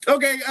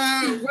Okay,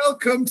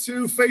 welcome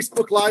to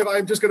Facebook Live.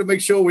 I'm just going to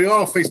make sure we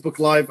are Facebook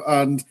Live.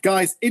 And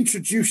guys,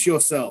 introduce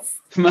yourself.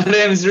 My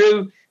name is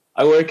Rue.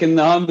 I work in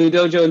the Hombu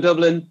Dojo in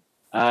Dublin.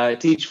 I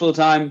teach full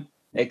time,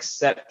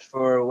 except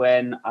for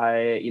when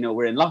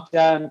we're in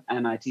lockdown,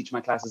 and I teach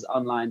my classes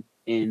online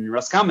in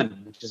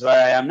Roscommon, which is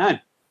where I am now.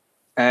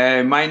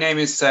 My name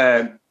is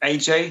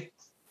AJ.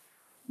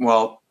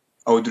 Well,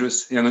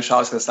 Audrus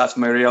Janušauskas, that's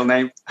my real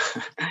name.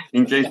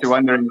 In case you're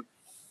wondering,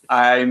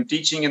 I'm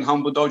teaching in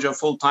Hombu Dojo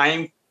full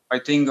time. I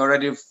think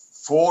already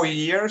 4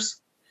 years.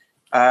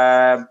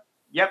 Yep,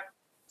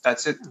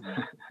 that's it.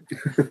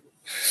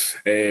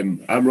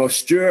 I'm Ross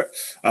Stewart.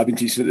 I've been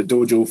teaching at the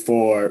dojo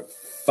for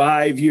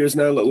 5 years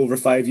now, a little over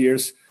 5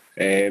 years.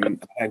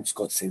 I'm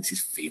Scott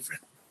Sensei's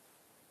favourite.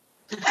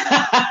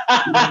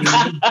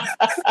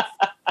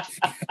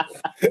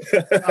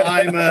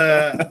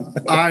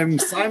 I'm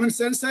Simon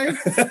Sensei.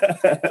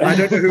 I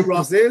don't know who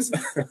Ross is.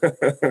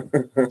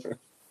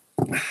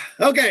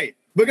 Okay,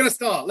 we're going to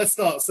start. Let's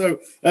start. So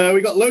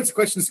we got loads of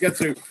questions to get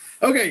through.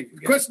 Okay,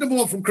 question number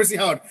 1 from Chrissy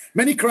Howard.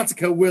 Many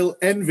karateka will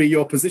envy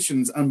your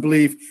positions and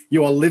believe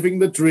you are living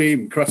the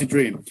dream, karate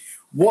dream.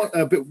 But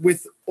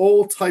with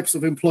all types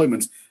of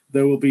employment,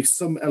 there will be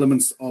some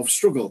elements of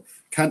struggle.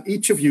 Can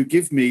each of you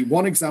give me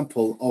one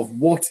example of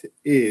what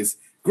is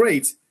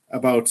great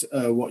about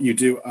what you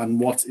do and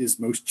what is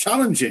most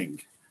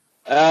challenging?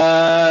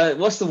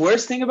 What's the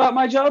worst thing about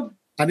my job?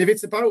 And if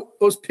it's about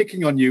us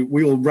picking on you,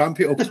 we will ramp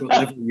it up to a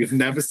level you've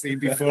never seen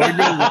before in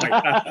your life.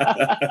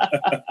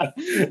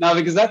 No,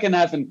 because that can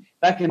happen.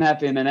 That can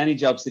happen in any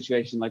job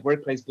situation. Like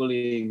workplace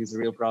bullying is a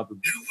real problem.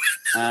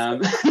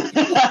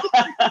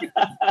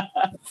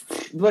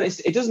 But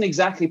it doesn't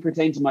exactly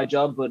pertain to my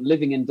job. But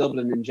living in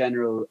Dublin in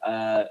general,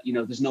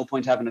 there's no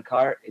point having a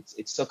car.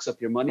 It sucks up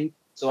your money.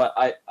 So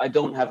I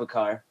don't have a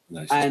car,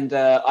 nice. And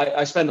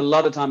I spend a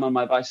lot of time on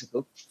my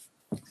bicycle,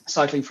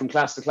 cycling from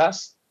class to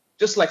class.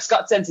 Just like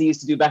Scott Sensei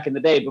used to do back in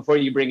the day before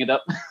you bring it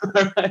up.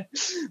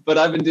 But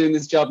I've been doing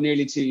this job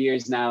nearly 2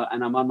 years now,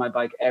 and I'm on my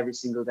bike every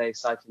single day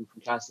cycling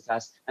from class to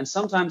class. And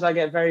sometimes I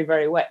get very,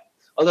 very wet.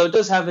 Although it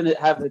does have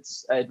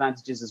its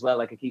advantages as well,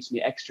 like it keeps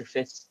me extra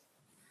fit.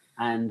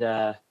 And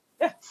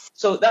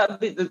so that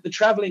the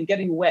traveling,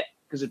 getting wet,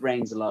 because it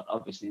rains a lot,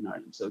 obviously, in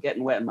Ireland. So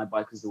getting wet on my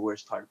bike is the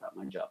worst part about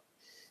my job.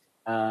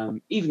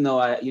 Even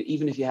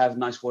if you have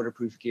nice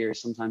waterproof gear,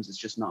 sometimes it's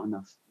just not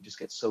enough. You just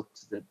get soaked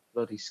to the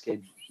bloody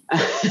skin.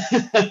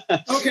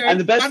 Okay. And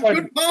the best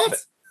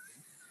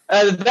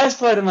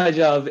part of my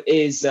job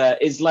is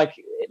like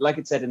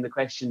it said in the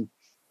question,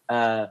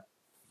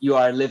 you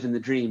are living the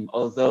dream.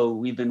 Although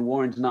we've been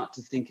warned not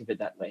to think of it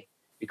that way,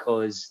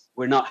 because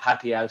we're not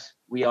happy out.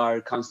 We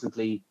are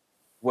constantly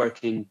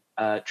working,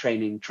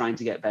 training, trying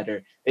to get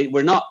better.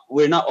 We're not.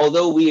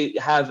 Although we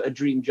have a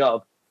dream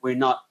job, we're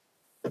not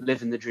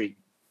living the dream,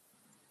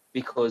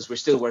 because we're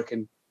still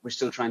working. We're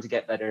still trying to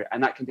get better,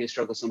 and that can be a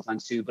struggle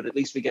sometimes too, but at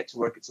least we get to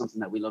work at something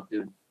that we love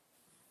doing.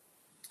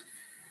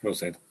 Well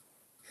said.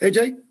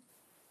 AJ?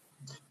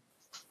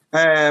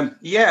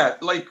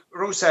 Like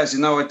Rose says,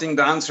 I think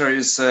the answer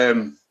is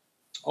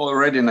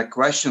already in a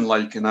question,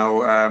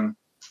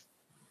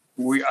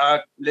 we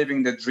are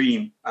living the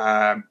dream.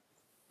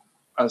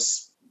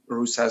 As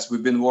Rose says,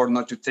 we've been warned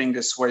not to think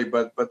this way,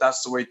 but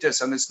that's the way it is.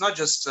 And it's not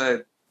just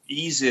an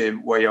easy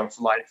way of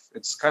life.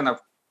 It's kind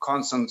of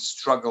constant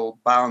struggle,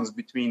 balance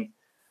between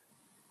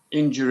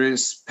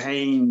injuries,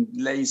 pain,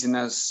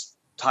 laziness,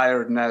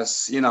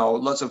 tiredness,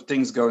 lots of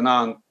things going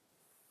on.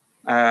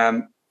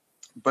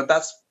 But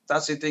that's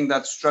the thing,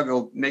 that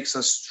struggle makes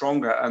us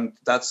stronger, and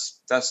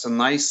that's the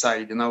nice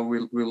side.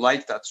 We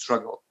like that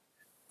struggle.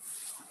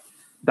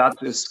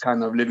 That is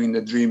kind of living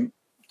the dream.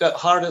 The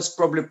hardest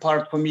probably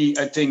part for me,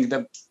 I think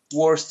the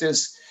worst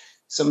is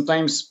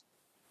sometimes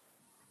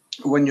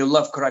when you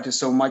love karate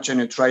so much and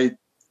you try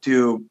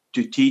to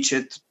teach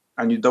it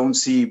and you don't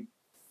see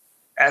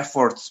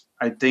effort.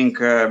 I think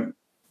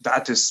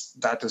that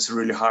is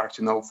really hard,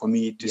 for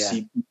me to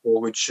see people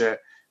which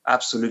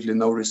absolutely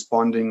no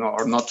responding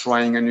or not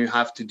trying, and you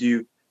have to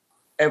do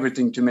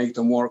everything to make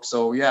them work.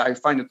 So I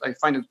find it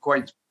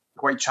quite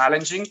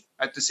challenging.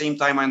 At the same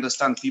time, I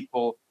understand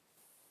people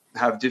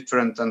have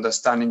different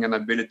understanding and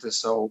abilities.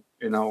 So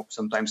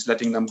sometimes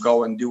letting them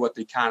go and do what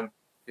they can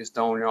is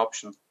the only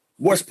option.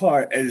 Worst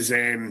part is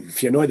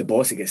if you annoy the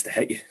boss, he gets to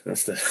hit you.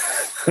 That's the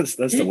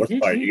worst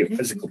part. You get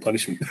physical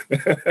punishment,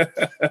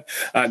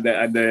 and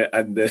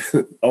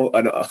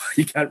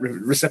you can't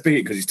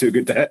reciprocate because he's too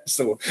good to hit.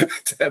 So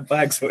to hit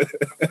back, so it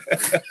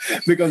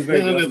becomes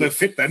very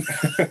fit then.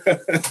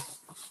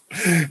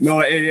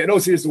 No,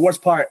 seriously, the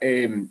worst part.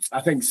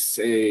 I think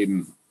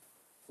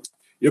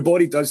your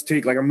body does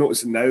take. Like I'm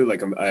noticing now,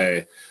 like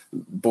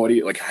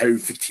body, like how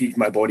fatigued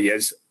my body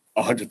is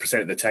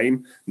 100% of the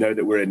time. Now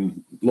that we're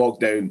in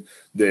lockdown,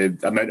 the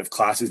amount of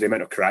classes, the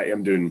amount of karate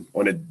I'm doing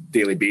on a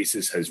daily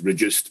basis has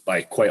reduced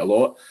by quite a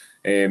lot.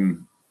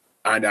 And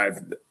I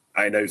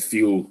now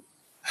feel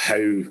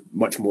how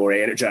much more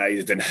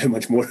energized and how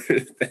much more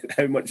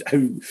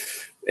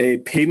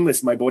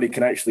painless my body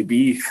can actually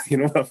be. You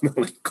know, I'm not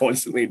like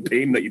constantly in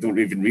pain that you don't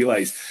even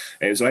realize.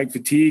 So I think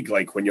fatigue,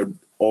 like when you're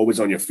always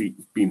on your feet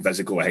being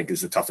physical, I think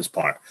is the toughest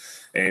part.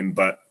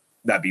 But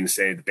that being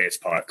said, the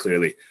best part,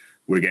 clearly,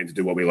 we're getting to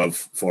do what we love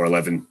for a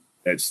living.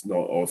 It's not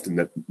often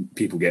that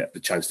people get the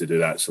chance to do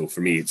that. So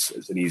for me, it's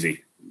an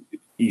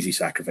easy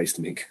sacrifice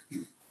to make.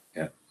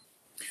 Yeah.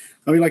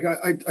 I mean, like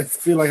I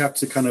feel I have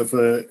to kind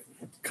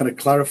of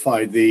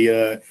clarify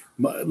the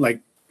like,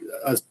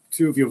 as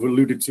two of you have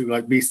alluded to,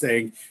 like me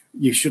saying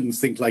you shouldn't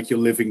think like you're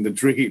living the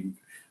dream.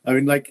 I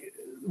mean, like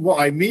what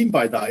I mean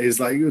by that is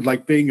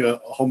like being a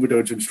Hombre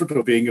Dojo instructor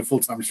or being a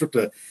full-time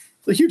instructor,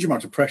 it's a huge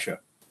amount of pressure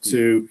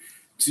to.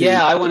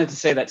 Yeah, I wanted to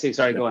say that too.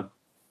 Sorry, go on.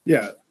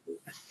 Yeah.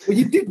 Well,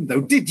 you didn't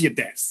though, did you,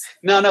 Des?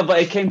 No, but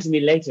it came to me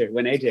later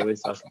when AJ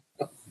was talking.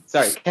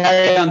 Sorry,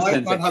 carry on.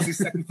 Man has his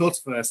second thoughts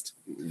first.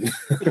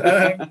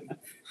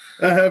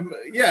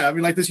 Yeah, I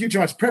mean, like there's huge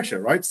amounts of pressure,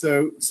 right?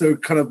 So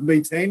kind of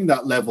maintaining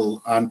that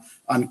level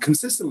and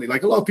consistently,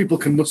 like a lot of people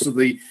can muster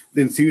the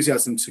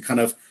enthusiasm to kind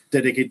of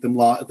dedicate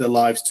their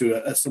lives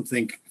to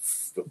something,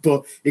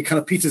 but it kind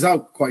of peters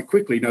out quite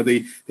quickly. You know,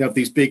 they have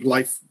these big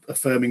life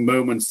affirming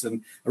moments,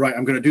 and right,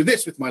 I'm going to do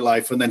this with my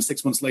life, and then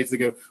 6 months later they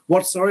go,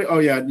 "What? Sorry? Oh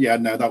yeah,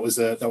 no, that was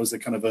a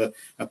kind of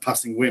a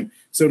passing whim."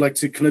 So like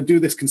to kind of do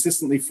this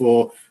consistently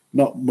for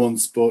not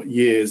months but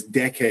years,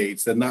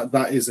 decades, then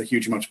that is a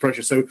huge amount of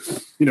pressure. So,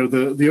 you know,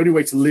 the only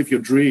way to live your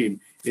dream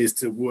is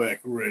to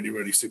work really,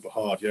 really super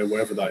hard,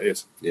 wherever that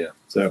is. Yeah.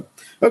 So,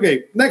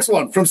 okay, next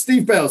one from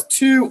Steve Bells.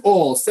 To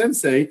all,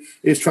 sensei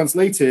is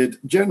translated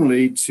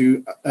generally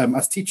to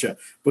as teacher,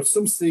 but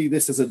some see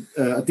this as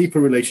a deeper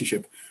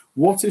relationship.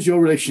 What is your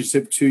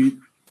relationship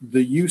to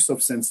the use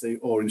of sensei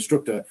or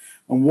instructor,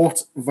 and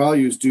what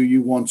values do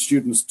you want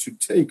students to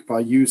take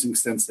by using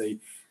sensei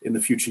in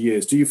the future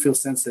years? Do you feel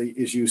sensei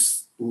is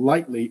used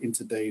lightly in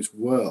today's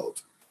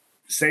world?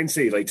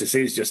 Sensei, like to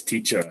say, is just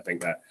teacher. I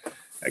think that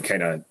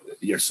kind of,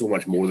 you're so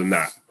much more than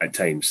that at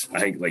times. I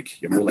think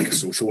like you're more like a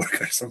social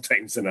worker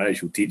sometimes than an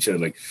actual teacher.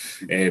 Like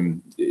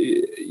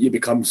you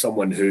become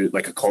someone who,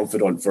 like a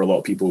confidant for a lot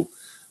of people,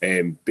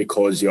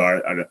 because you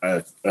are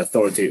an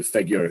authoritative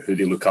figure who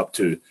they look up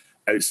to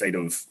outside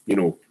of, you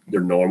know,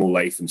 their normal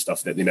life and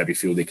stuff, that they maybe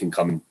feel they can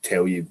come and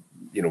tell you,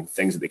 you know,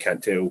 things that they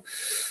can't tell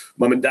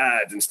mum and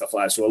dad and stuff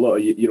like that. So a lot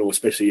of, you know,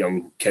 especially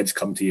young kids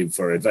come to you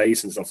for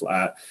advice and stuff like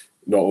that.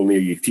 Not only are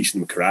you teaching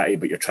them karate,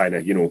 but you're trying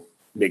to, you know,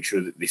 make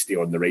sure that they stay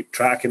on the right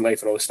track in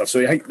life and all this stuff.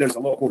 So I think there's a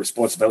lot more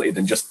responsibility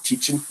than just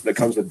teaching that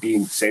comes with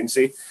being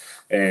sensei.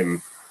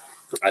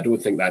 I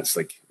don't think that's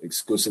like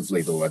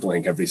exclusively though. I don't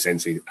think every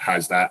sensei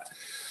has that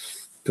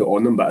put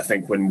on them, but I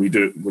think when we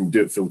do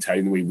it full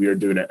time, the way we're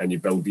doing it, and you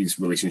build these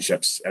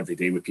relationships every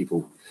day with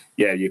people,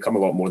 yeah, you come a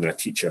lot more than a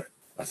teacher,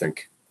 I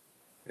think.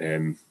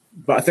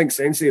 But I think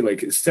sensei,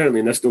 like certainly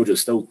in this dojo,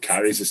 still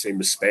carries the same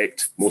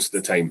respect most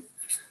of the time.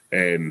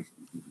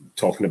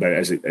 Talking about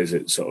is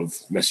it sort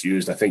of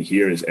misused? I think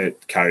here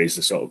it carries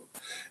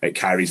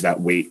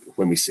that weight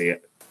when we say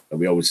it, and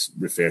we always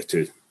refer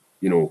to,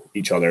 you know,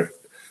 each other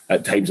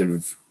at times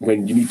of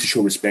when you need to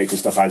show respect and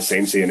stuff as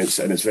sensei, and it's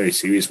very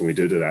serious when we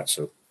do that.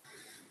 So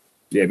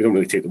yeah, we don't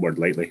really take the word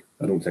lightly,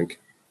 I don't think.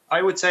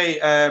 I would say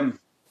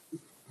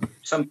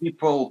some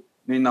people,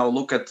 you know,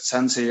 look at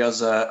sensei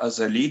as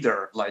a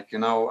leader, like, you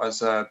know,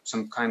 as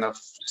some kind of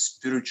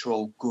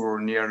spiritual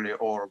guru nearly,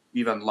 or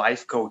even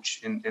life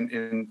coach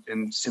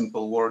in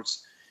simple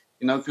words.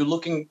 You know, if you're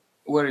looking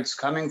where it's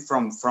coming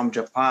from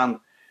Japan,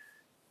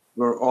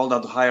 where all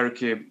that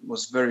hierarchy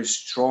was very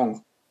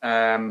strong,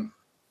 I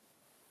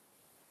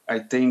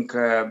think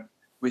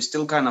we're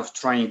still kind of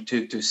trying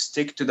to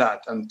stick to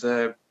that. And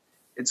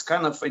it's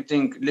kind of, I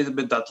think, a little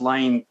bit that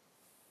line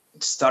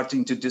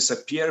starting to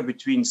disappear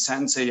between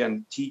sensei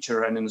and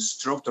teacher and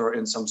instructor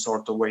in some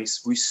sort of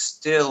ways.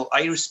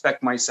 I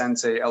respect my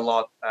sensei a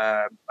lot.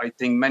 I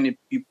think many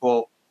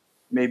people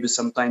maybe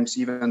sometimes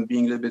even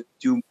being a little bit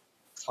too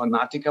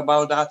fanatic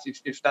about that,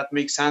 if that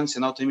makes sense,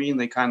 you know what I mean?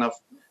 They kind of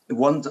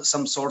want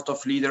some sort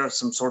of leader,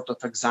 some sort of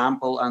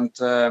example,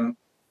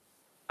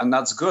 and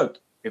that's good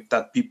if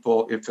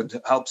it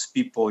helps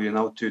people, you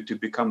know, to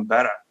become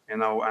better, you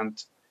know.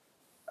 And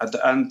at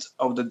the end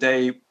of the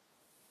day,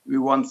 we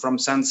want from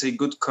sensei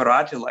good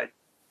karate. Like,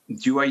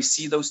 do I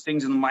see those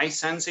things in my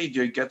sensei?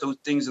 Do I get those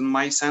things in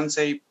my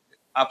sensei?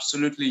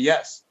 Absolutely,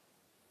 yes.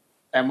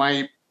 Am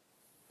I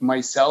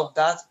myself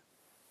that?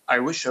 I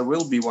wish I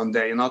will be one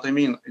day, you know what I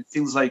mean? It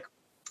feels like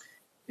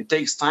it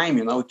takes time,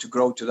 you know, to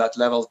grow to that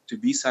level, to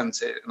be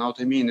sensei, you know what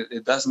I mean?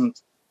 It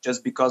doesn't,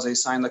 just because I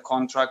signed a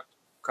contract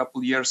a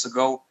couple years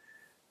ago,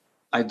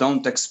 I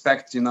don't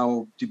expect, you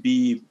know, to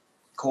be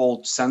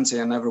called sensei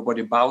and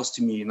everybody bows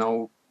to me, you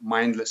know,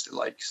 mindlessly.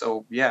 Like,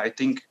 so yeah, I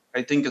think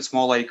it's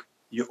more like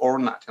you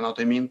earn that, you know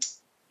what I mean?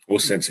 Or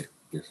sensei,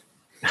 yes.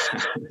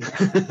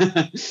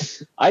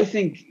 I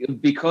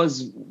think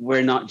because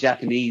we're not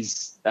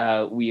Japanese,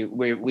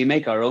 we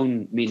make our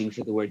own meaning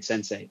for the word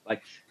sensei.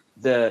 Like,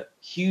 the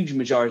huge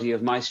majority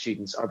of my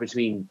students are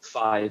between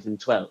 5 and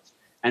 12,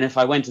 And if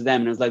I went to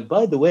them and I was like,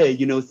 by the way,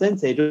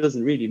 sensei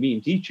doesn't really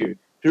mean teacher.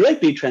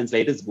 Directly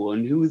translate as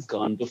one who has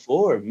gone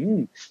before.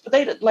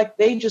 But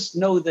they just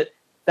know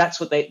that's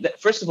what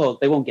first of all,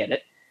 they won't get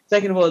it.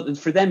 Second of all,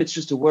 for them, it's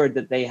just a word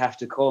that they have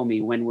to call me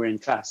when we're in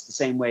class, the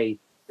same way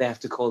they have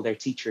to call their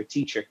teacher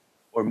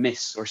or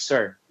miss or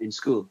sir in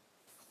school.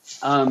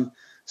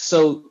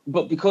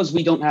 But because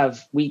we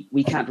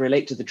can't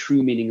relate to the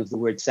true meaning of the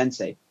word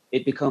sensei,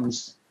 it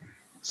becomes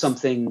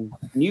something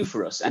new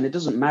for us. And it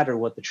doesn't matter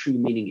what the true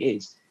meaning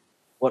is.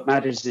 What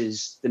matters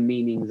is the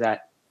meaning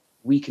that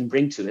we can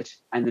bring to it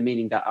and the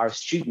meaning that our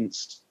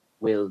students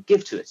will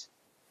give to it.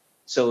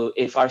 So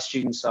if our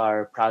students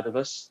are proud of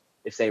us,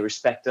 if they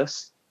respect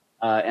us,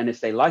 and if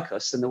they like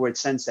us, then the word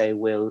sensei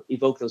will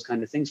evoke those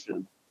kind of things for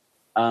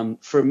them.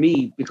 For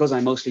me, because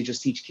I mostly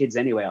just teach kids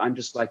anyway, I'm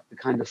just like the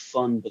kind of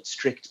fun but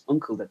strict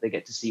uncle that they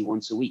get to see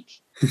once a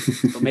week.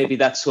 But maybe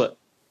that's what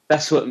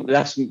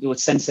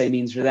sensei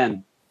means for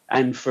them.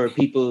 And for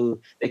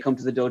people, they come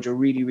to the dojo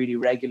really, really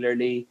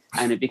regularly,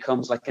 and it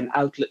becomes like an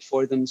outlet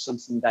for them,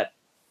 something that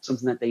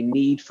they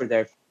need for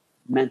their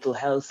mental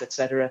health,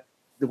 etc.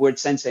 The word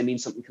sensei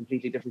means something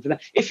completely different for them.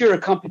 If you're a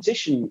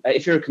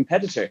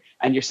competitor,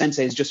 and your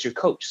sensei is just your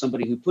coach,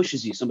 somebody who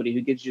pushes you, somebody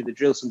who gives you the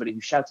drill, somebody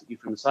who shouts at you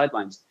from the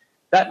sidelines,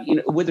 that,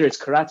 whether it's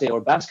karate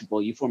or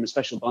basketball, you form a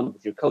special bond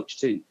with your coach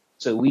too.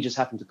 So we just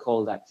happen to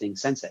call that thing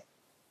sensei.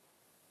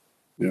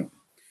 Yeah,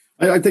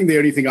 I think the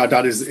only thing I'd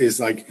add is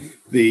like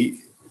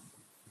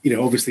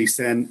obviously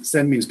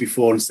sen means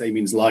before and sei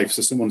means life.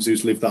 So someone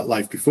who's lived that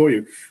life before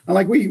you. And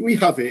like we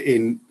have it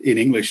in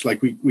English,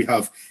 like we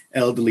have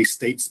elderly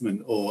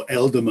statesman or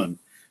elderman.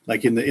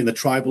 Like in the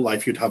tribal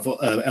life, you'd have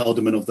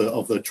eldermen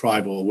of the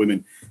tribe or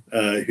women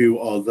who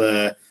are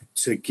there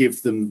to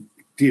give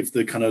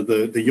the kind of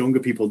the younger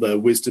people the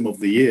wisdom of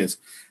the years.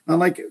 And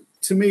like,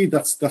 to me,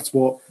 that's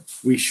what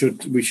we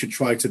should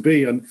try to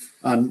be.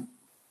 And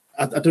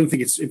I don't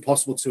think it's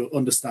impossible to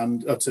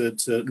understand or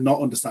to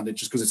not understand it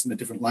just because it's in a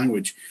different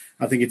language.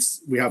 I think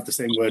we have the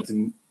same words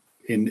in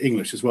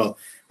English as well.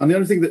 And the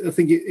other thing that I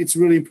think it's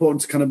really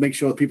important to kind of make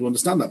sure that people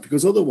understand that,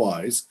 because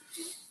otherwise,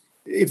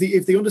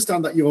 if they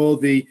understand that you're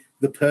the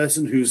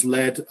person who's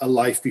led a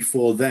life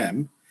before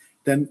them,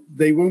 then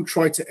they won't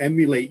try to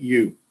emulate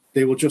you.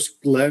 They will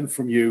just learn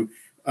from you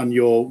and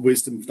your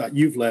wisdom that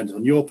you've learned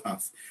on your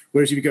path.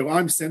 Whereas if you go,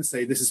 I'm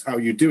sensei, this is how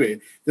you do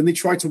it, then they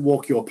try to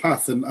walk your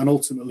path, and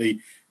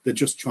ultimately they're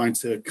just trying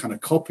to kind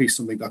of copy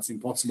something that's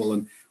impossible,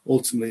 and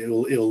ultimately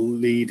it'll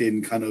lead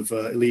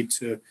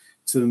to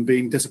them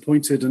being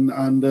disappointed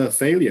and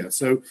failure.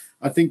 So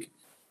I think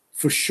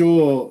for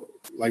sure,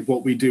 like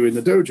what we do in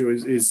the dojo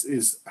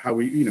is how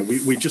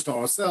we just are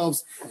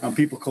ourselves, and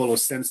people call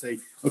us sensei.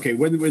 Okay,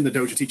 when we're in the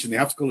dojo teaching, they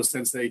have to call us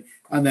sensei,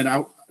 and then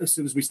as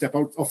soon as we step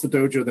out off the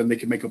dojo, then they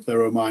can make up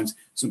their own minds.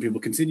 Some people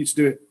continue to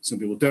do it, some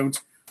people don't.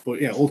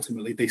 But yeah,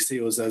 ultimately they see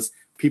us as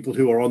people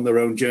who are on their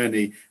own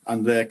journey,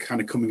 and they're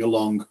kind of coming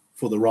along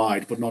for the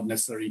ride, but not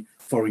necessarily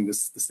following the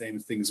same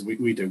things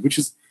we do, which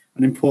is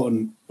an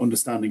important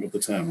understanding of the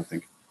term, I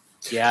think.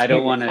 Yeah, I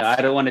don't want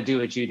to do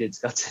what you did,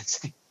 Scott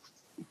Sensei.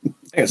 I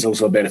think it's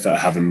also a benefit of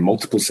having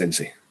multiple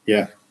sensei.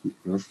 Yeah,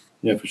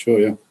 yeah, for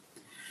sure.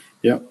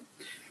 Yeah.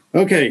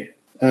 Okay.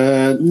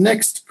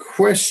 Next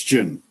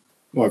question.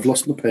 Oh, I've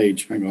lost my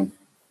page. Hang on.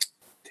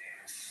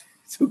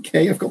 It's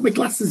okay. I've got my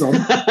glasses on.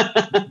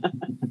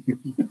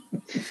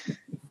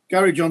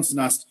 Gary Johnson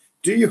asked,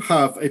 do you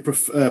have a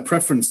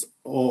preference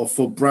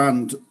for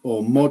brand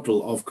or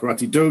model of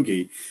karate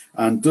dogi?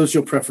 And does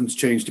your preference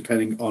change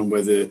depending on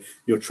whether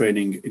you're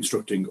training,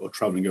 instructing, or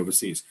traveling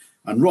overseas?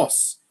 And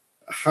Ross,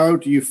 how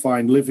do you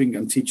find living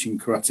and teaching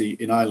karate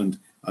in Ireland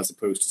as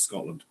opposed to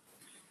Scotland?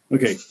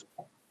 Okay.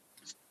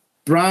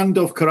 Brand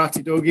of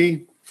karate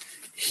dogi,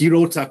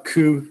 Hirota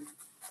Ku.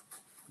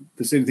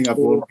 The same thing I've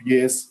worn for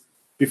years.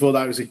 Before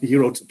that, it was a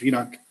Hirota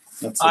Pinak.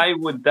 I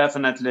would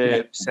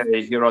definitely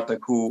say Hirota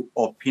Ku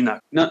or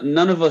Pinak.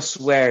 None of us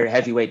wear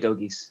heavyweight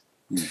dogis.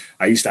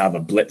 I used to have a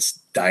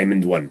Blitz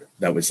diamond one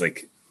that was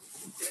like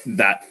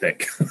that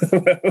thick.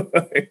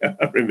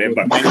 I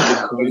remember when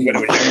I was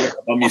younger,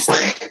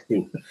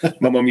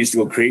 my mum used to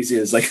go crazy.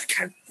 It's like, I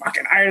can't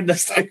fucking iron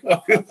this thing.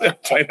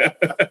 Trying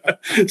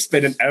to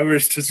spending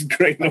hours just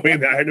grinding away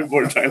the ironing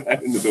board trying to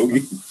iron the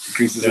dogi.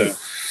 Creases out.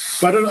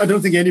 But I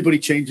don't think anybody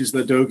changes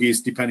their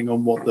dogis depending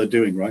on what they're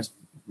doing, right?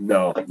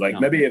 No,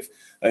 maybe if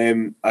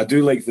I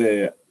do like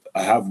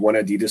I have one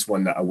Adidas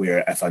one that I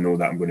wear if I know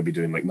that I'm going to be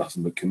doing like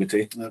nothing but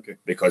kumite. Okay.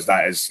 Because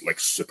that is like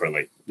super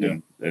light,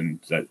 and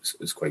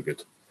that's quite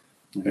good.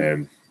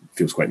 Mm-hmm.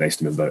 Feels quite nice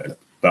to me about it.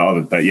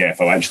 But yeah,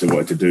 if I actually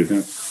wanted to do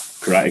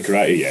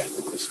karate, yeah.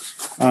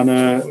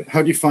 And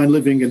how do you find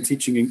living and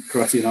teaching in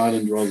karate in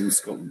Ireland rather than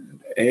Scotland?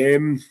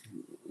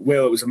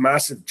 Well, it was a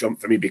massive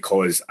jump for me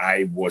because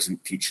I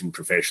wasn't teaching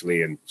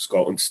professionally in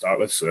Scotland to start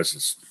with, so this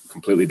is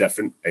completely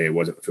different. It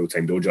wasn't a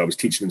full-time dojo. I was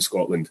teaching in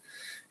Scotland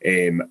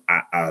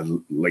at a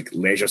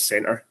leisure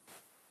centre,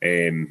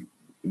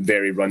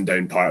 very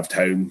run-down part of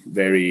town,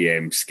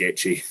 very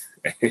sketchy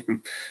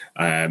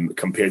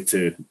compared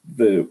to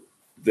the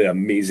the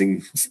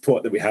amazing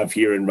spot that we have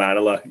here in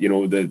Ranelagh, you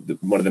know, the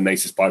one of the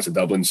nicest parts of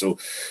Dublin. So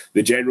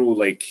the general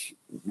like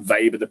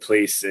vibe of the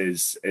place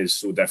is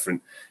so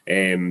different.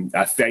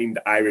 I find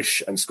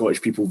Irish and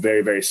Scottish people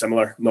very, very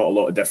similar. Not a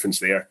lot of difference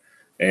there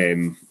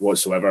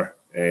whatsoever.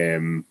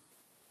 And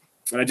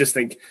I just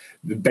think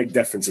the big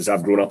difference is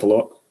I've grown up a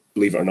lot,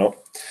 believe it or not.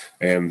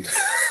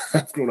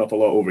 I've grown up a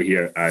lot over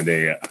here, and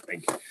I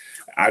think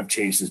I've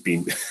changed since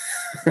being.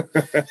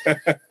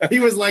 He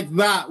was like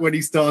that when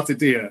he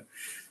started here.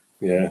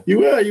 Yeah, you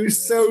were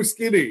so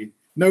skinny,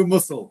 no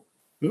muscle.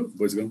 Oh,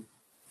 where's it gone?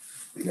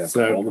 Yeah,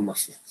 so, all the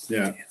muscle.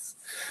 Yeah.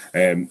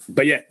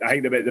 But yeah, I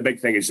think the big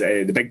thing is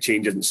the big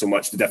change isn't so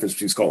much the difference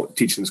between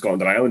teaching in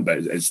Scotland and Ireland, but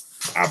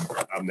it's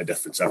having the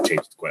difference. I've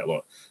changed quite a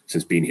lot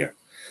since being here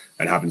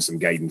and having some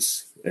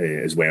guidance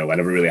as well. I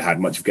never really had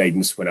much of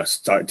guidance when I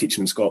started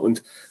teaching in Scotland.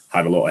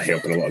 Had a lot of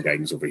help and a lot of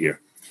guidance over here.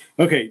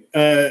 Okay,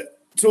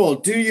 to all,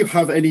 do you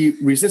have any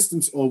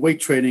resistance or weight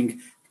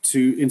training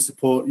in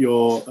support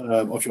your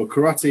of your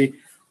karate,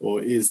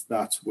 or is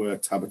that where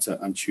Tabata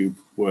and tube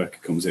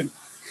work comes in?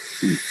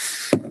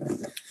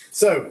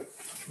 So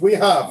we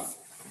have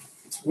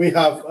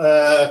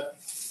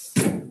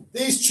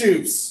these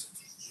tubes,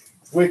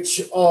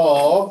 which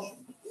are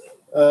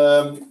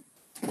the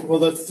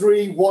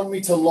 3 1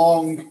 meter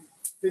long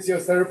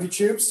physiotherapy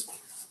tubes,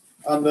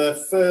 and they're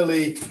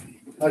fairly,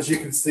 as you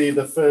can see,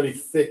 they're fairly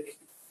thick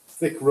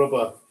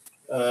rubber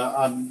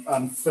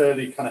and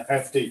fairly kind of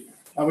hefty.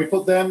 And we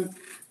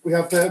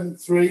have them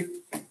 3,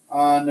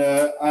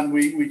 and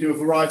we do a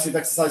variety of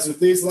exercises with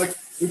these. Like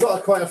we've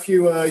got quite a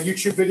few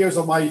YouTube videos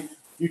on my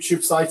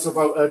YouTube site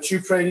about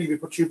tube training. We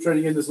put tube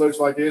training in. There's loads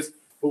of ideas,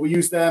 but we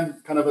use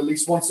them kind of at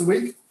least once a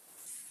week.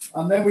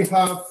 And then we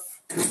have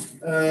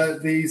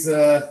these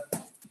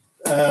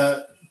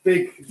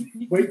big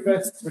weight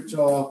vests, which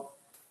are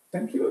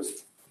 10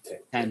 kilos.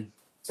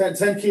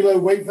 10 kilo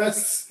weight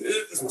vests.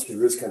 This must be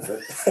Riz Kent.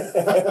 And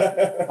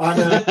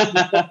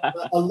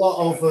a lot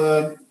of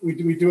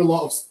we do a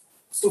lot of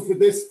stuff with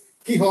this.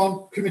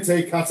 Kihon,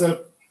 kumite,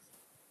 kata,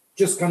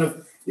 just kind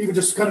of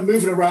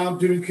moving around,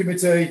 doing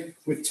kumite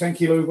with 10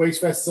 kilo weight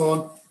vests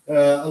on.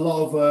 A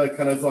lot of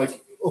kind of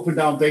like up and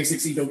down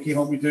basics, Ido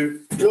Kihon we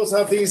do. We also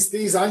have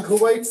these ankle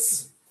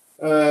weights,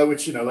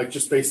 which, you know, like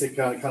just basic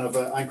kind of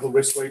ankle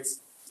wrist weights.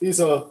 These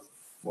are,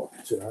 what,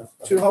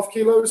 2.5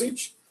 kilos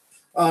each.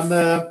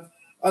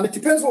 And it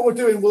depends what we're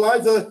doing. We'll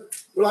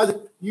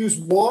either use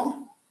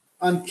one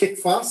and kick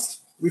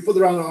fast. We put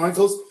around our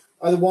ankles.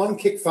 Either one,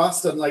 kick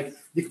fast, and like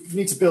you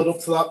need to build up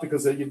to that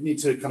because you need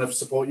to kind of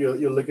support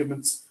your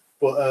ligaments.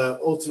 But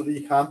ultimately,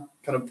 you can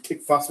kind of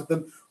kick fast with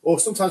them. Or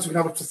sometimes we can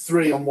have up to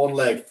 3 on one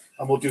leg,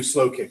 and we'll do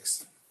slow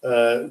kicks.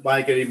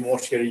 Maegeri,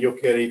 mochigeri,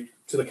 yokeri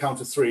to the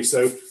count of 3.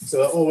 So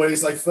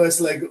always like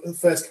first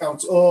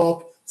count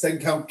up,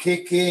 second count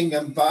kicking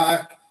and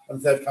back,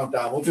 and third count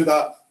down. We'll do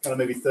that kind of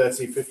maybe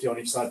 30, 50 on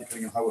each side,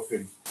 depending on how we're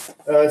feeling.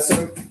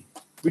 So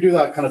we do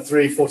that kind of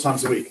 3-4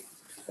 times a week.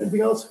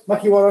 Anything else?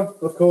 Makiwara,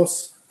 of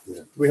course.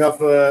 Yeah. We have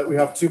 2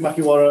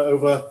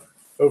 Makiwara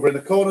over in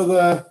the corner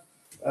there.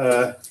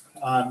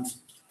 And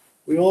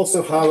we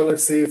also have,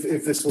 let's see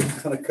if this will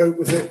kind of cope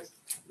with it.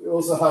 We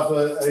also have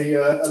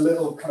a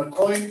little kind of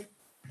coin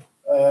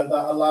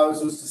that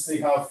allows us to see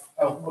how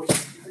much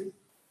you can do.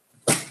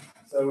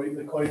 So if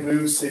the coin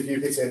moves, see if you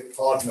hit it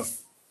hard enough.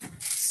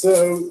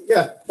 So,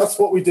 yeah, that's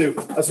what we do,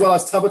 as well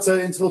as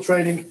Tabata interval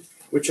training,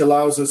 which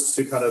allows us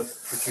to kind of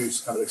produce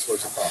kind of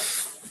explosive power.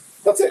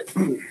 That's it.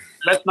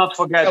 Let's not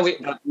forget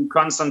that we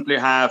constantly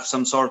have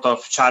some sort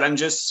of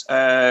challenges.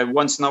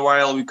 Once in a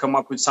while, we come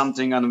up with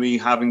something and we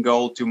have in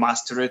goal to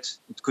master it.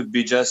 It could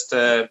be just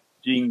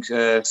doing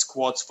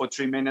squats for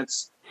 3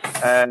 minutes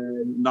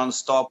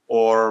non-stop,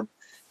 or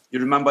you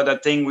remember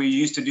that thing we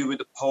used to do with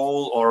the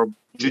pole, or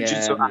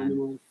jiu-jitsu.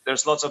 Yeah,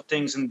 there's lots of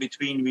things in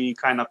between we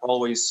kind of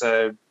always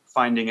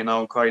finding, you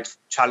know, quite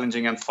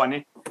challenging and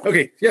funny.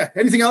 Okay, yeah.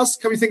 Anything else?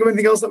 Can we think of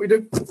anything else that we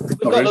do? We've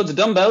got loads of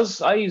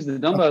dumbbells. I use the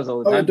dumbbells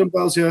all the time.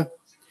 Dumbbells, yeah.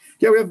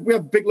 Yeah, we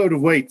have a big load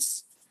of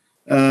weights,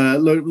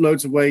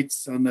 loads of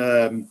weights, and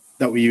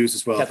that we use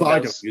as well. But I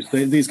don't use.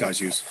 These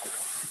guys use.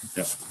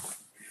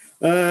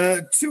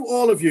 Yeah. To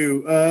all of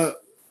you,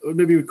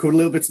 maybe we cover a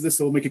little bit of this,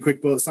 so we'll make it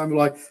quick. But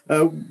Samuel,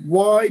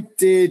 why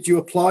did you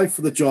apply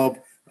for the job?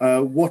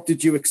 What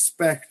did you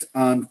expect,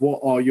 and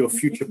what are your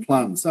future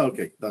plans?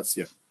 Okay, that's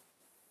yeah.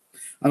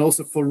 And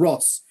also for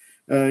Ross,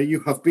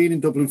 you have been in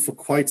Dublin for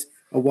quite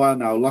a while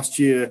now. Last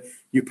year,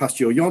 you passed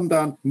your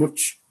Yondan.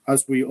 Much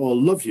as we all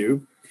love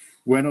you,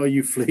 when are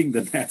you fleeing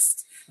the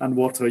nest, and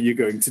what are you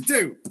going to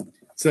do?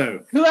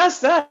 So, who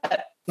asked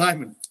that?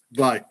 Simon,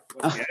 bye.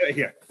 Get out of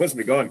here. What's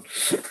me gone?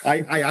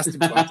 I asked him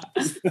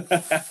twice.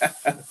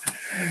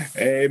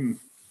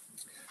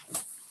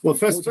 Well,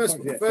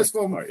 first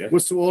one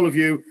was to all of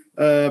you.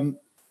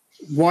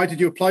 Why did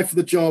you apply for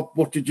the job?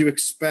 What did you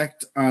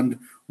expect? And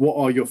what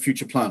are your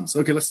future plans?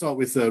 Okay, let's start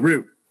with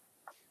Rue.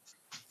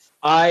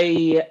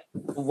 I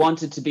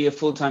wanted to be a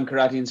full-time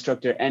karate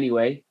instructor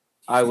anyway.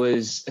 I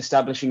was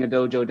establishing a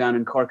dojo down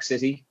in Cork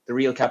City, the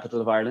real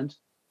capital of Ireland.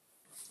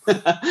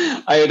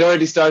 I had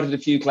already started a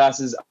few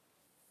classes.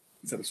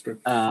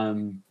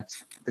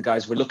 The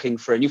guys were looking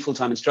for a new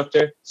full-time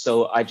instructor,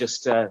 so I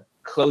just I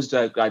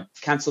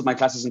cancelled my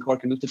classes in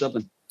Cork and moved to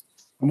Dublin.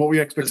 And what were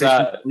your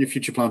expectations, your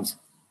future plans?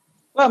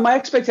 Well, my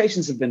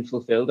expectations have been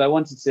fulfilled. I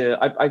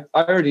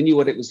already knew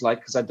what it was like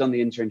because I'd done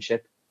the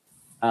internship,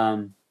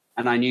 and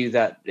I knew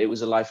that it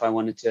was a life I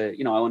wanted to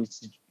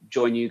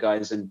join you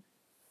guys and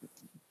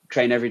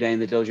train every day in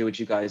the dojo with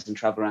you guys and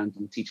travel around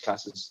and teach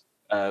classes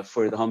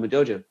for the Honma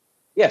Dojo.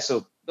 Yeah,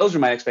 so those were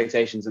my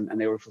expectations, and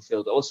they were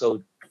fulfilled.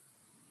 Also,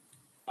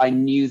 I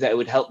knew that it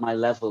would help my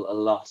level a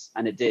lot,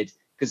 and it did.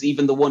 Because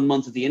even the 1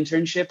 month of the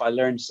internship, I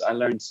learned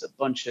a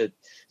bunch of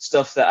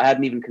stuff that I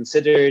hadn't even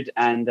considered,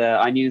 and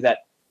I knew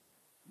that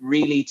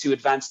really to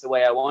advance the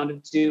way I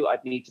wanted to,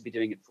 I'd need to be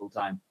doing it full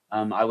time.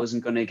 I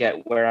wasn't going to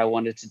get where I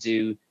wanted to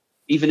do,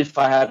 even if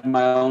I had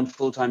my own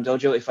full-time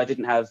dojo. If I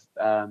didn't have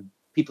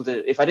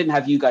if I didn't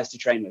have you guys to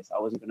train with, I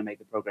wasn't going to make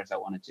the progress I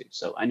wanted to.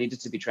 So I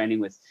needed to be training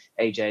with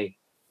AJ,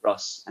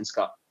 Ross, and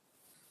Scott.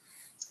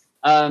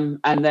 And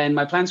then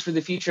my plans for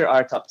the future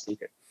are top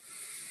secret.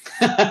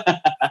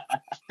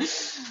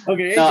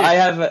 Okay.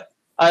 No,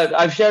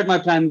 I've shared my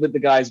plan with the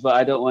guys, but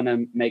I don't want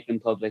to make them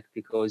public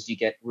because you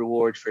get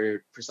reward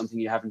for something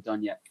you haven't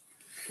done yet.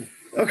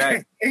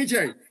 Okay,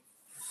 AJ.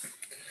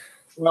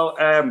 Well,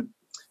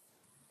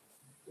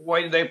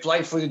 why did I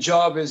apply for the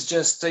job? Is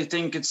just I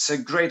think it's a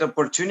great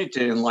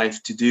opportunity in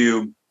life to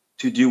do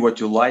what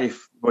you like,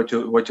 what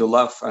you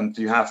love, and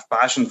you have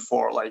passion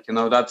for. Like,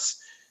 that's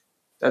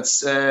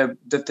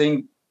the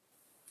thing.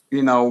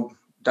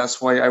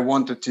 That's why I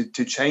wanted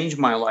to change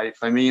my life.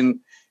 I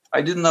mean,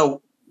 I didn't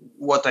know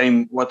what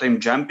I'm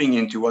jumping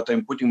into, what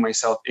I'm putting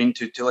myself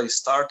into till I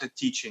started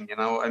teaching.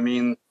 I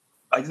mean,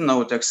 I didn't know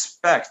what to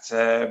expect,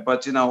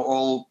 but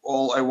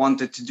all I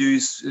wanted to do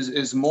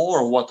is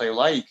more what I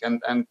like,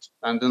 and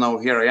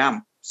here I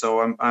am.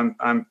 So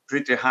I'm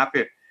pretty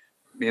happy,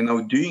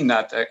 doing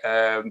that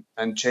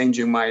and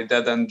changing my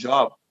dead end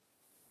job.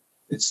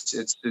 It's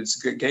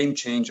a game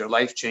changer,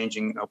 life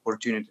changing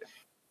opportunity.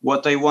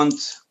 What I want,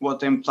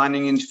 what I'm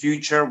planning in the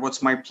future,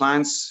 what's my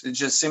plans? It's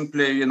just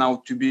simply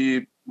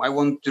I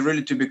want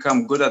to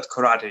become good at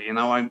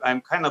karate.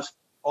 I'm kind of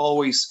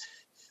always.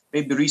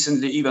 Maybe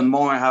recently even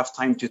more, I have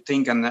time to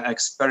think and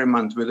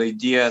experiment with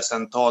ideas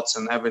and thoughts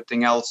and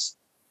everything else.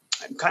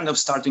 I'm kind of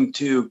starting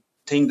to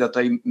think that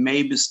I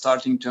may be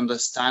starting to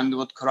understand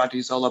what karate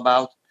is all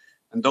about.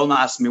 And don't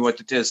ask me what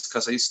it is,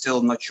 because I'm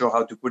still not sure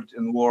how to put it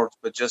in words,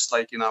 but just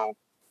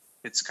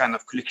it's kind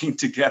of clicking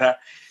together.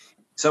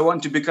 So I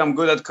want to become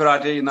good at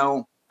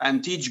karate,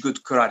 and teach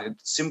good karate.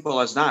 Simple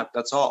as that.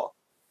 That's all.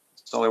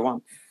 That's all I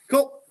want.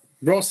 Cool.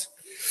 Ross?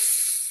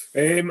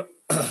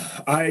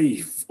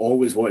 I've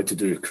always wanted to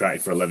do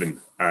karate for a living,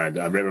 and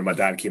I remember my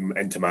dad came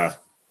into my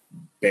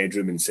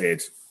bedroom and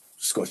said,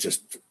 "Scott's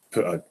just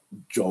put a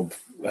job,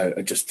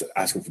 just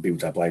asking for people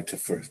to apply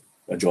for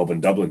a job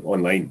in Dublin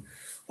online.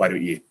 Why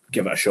don't you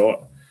give it a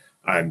shot?"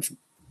 And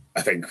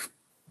I think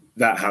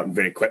that happened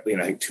very quickly,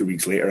 and I think 2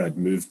 weeks later I'd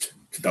moved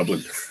to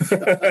Dublin.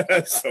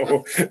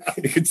 So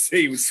you could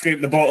see he was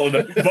scraping the bottom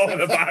of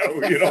the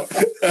barrel,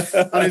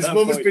 And his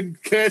mum has been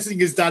cursing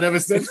his dad ever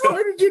since.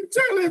 Why did you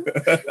tell him?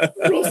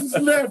 Ross has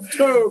left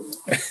home.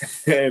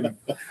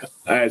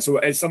 So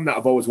it's something that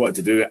I've always wanted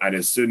to do, and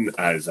as soon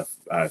as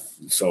I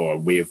saw a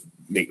way of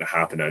making it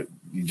happen,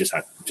 you just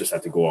had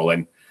to go all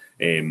in,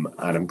 and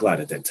I'm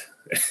glad I did.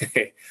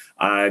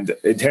 And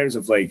in terms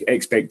of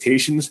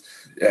expectations,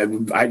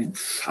 I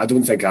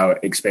don't think I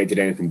expected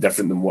anything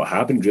different than what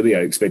happened. Really,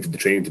 I expected the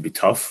training to be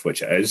tough,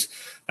 which it is.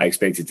 I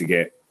expected to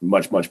get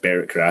much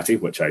better at karate,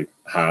 which I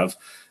have.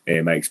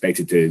 I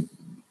expected to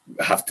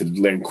have to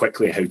learn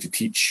quickly how to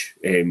teach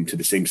to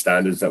the same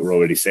standards that were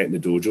already set in the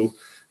dojo,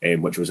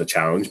 which was a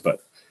challenge.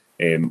 But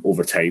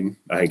over time,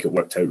 I think it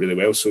worked out really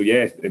well. So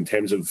yeah, in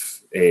terms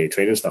of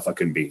training stuff, I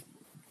couldn't be.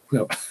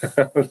 Well,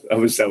 I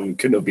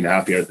couldn't have been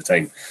happier at the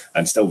time,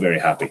 and still very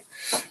happy.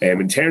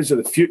 In terms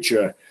of the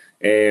future,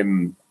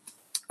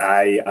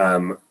 I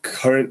am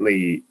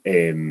currently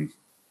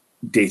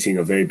dating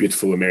a very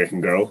beautiful American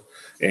girl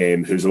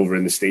who's over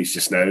in the States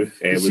just now.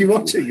 Is she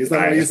watching? Is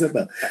that why you said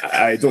that?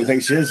 I don't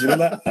think she is. You know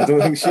that? I don't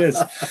think she is.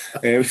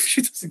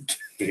 She doesn't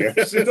care.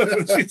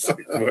 She's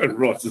like,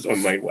 Ross is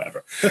online,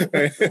 whatever.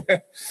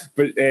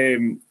 But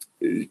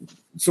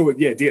so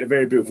yeah, dating a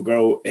very beautiful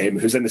girl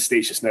who's in the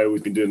States just now.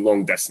 We've been doing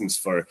long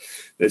distance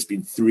it's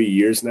been 3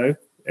 years now.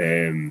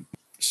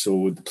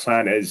 So the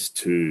plan is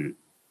to,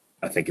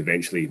 I think,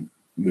 eventually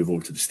move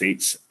over to the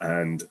States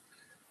and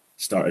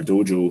start a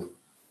dojo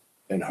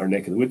in her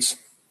neck of the woods.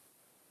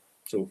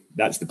 So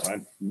that's the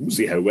plan. We'll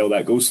see how well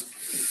that goes.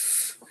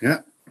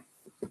 Yeah.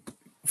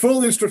 For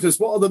all the instructors,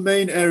 what are the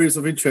main areas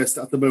of interest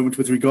at the moment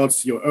with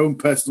regards to your own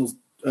personal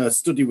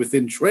study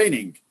within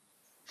training?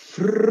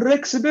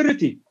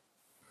 Flexibility,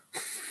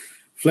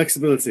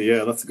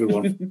 yeah, that's a good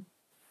one.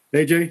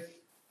 AJ,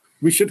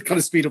 we should kind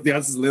of speed up the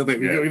answers a little bit.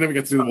 We never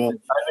get through them all.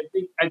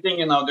 I think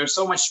there's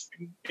so much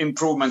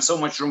improvement, so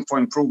much room for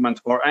improvement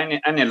for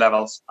any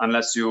levels,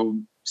 unless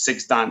you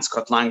 6 Dan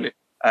Scott Langley.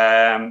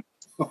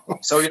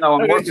 So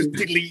I'm just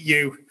delete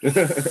you.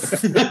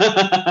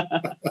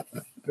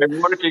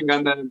 I'm working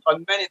on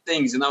many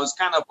things, it's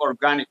kind of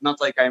organic, not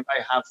like I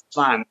have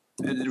planned.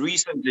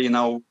 Recently,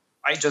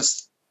 I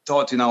just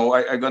thought,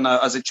 I'm gonna,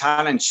 as a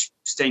challenge,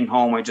 staying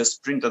home, I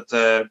just printed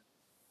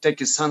take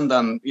a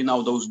Sundan,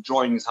 those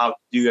drawings how to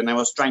do, and I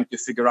was trying to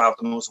figure out,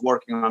 and I was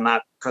working on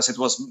that because it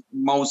was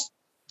most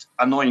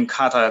annoying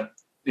kata,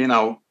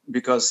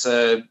 because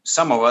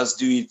some of us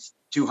do it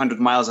 200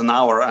 miles an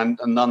hour and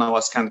none of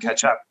us can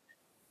catch up.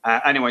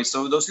 Anyway,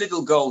 so those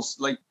little goals,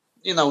 like,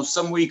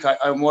 some week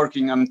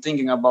I'm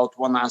thinking about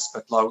one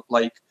aspect,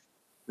 like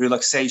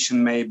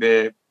relaxation,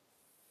 maybe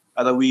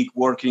other week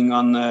working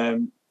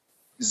on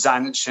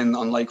Zanshin,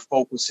 on like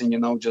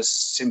focusing,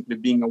 just simply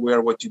being aware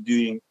of what you're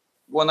doing.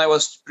 When I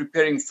was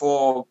preparing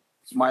for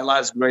my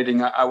last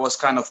grading, I was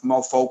kind of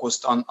more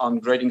focused on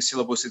grading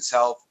syllabus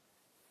itself.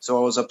 So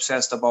I was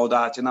obsessed about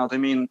that, you know what I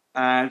mean?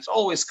 And it's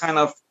always kind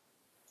of,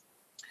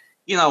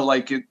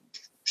 like a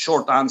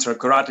short answer,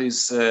 karate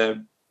is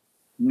a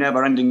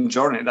never-ending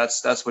journey.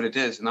 That's what it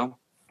is,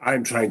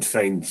 I'm trying to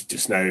find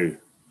just now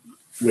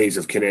ways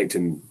of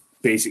connecting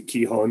basic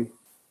Kihon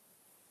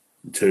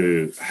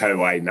to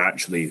how I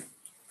naturally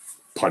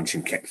punch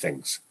and kick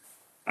things,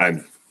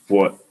 and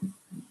what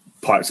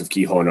parts of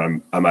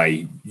Kihon am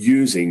I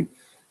using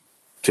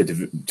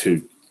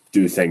to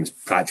do things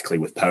practically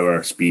with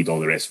power, speed, all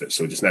the rest of it.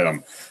 So just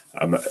now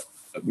I'm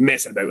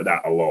messing about with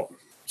that a lot,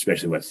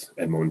 especially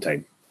in my own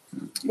time.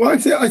 Well, I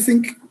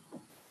think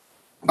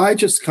I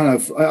just kind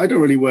of I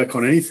don't really work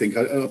on anything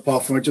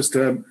apart from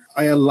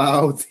I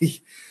allow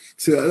I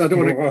don't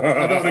want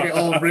to get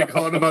all Rick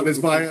on about this,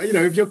 but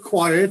if you're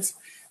quiet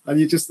and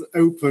you just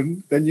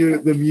open, then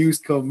the muse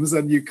comes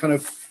and you kind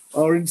of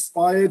are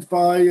inspired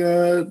by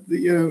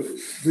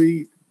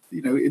the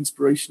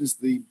inspiration is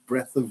the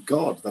breath of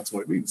God. That's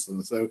what it means.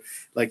 So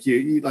like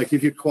you like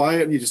if you're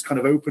quiet and you're just kind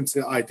of open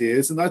to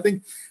ideas, and I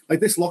think like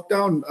this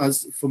lockdown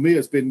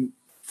has been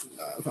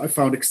I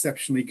found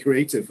exceptionally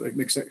creative, like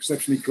an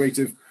exceptionally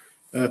creative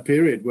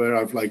period where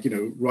I've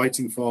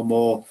writing far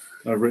more.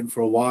 I've written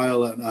for a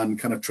while and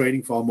kind of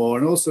training far more,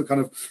 and also kind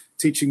of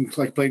teaching,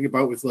 like playing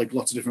about with like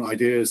lots of different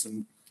ideas,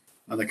 and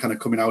they're kind of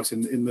coming out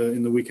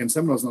in the weekend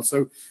seminars now.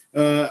 So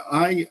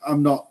I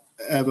am not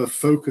ever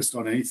focused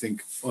on anything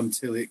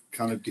until it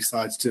kind of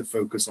decides to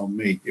focus on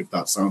me, if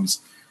that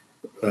sounds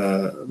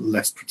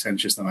less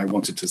pretentious than I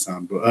wanted to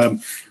sound. But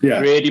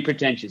yeah. Really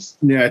pretentious.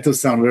 Yeah, it does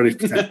sound really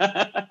pretentious.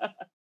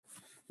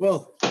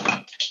 Well,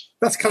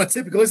 that's kind of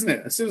typical, isn't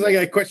it? As soon as I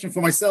get a question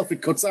for myself,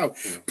 it cuts out.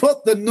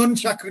 Put the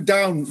nunchaku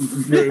down.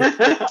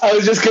 I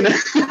was just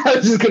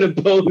gonna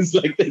pose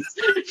like this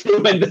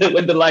when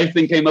the live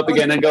thing came up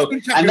again and go,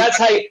 and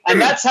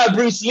that's how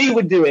Bruce Lee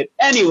would do it.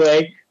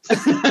 Anyway.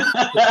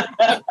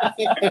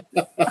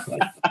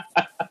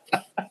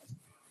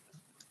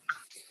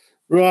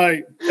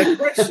 Right. A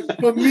question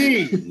for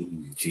me.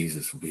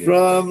 Jesus.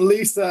 From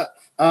Lisa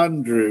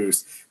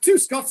Andrews. To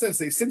Scott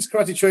Sensei, since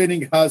karate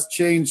training has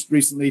changed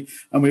recently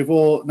and we've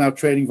all now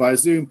training via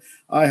Zoom,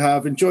 I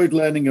have enjoyed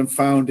learning and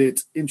found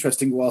it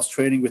interesting whilst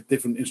training with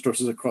different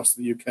instructors across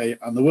the UK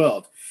and the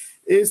world.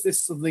 Is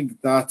this something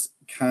that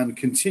can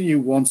continue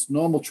once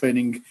normal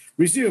training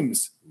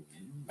resumes?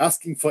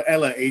 Asking for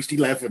Ella, aged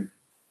 11.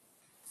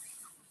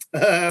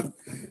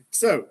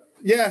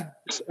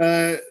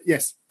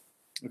 Yes.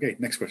 Okay,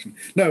 next question.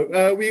 No,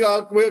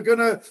 we're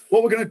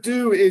gonna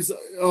do is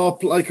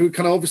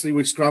obviously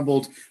we've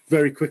scrambled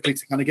very quickly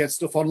to kind of get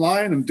stuff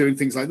online and doing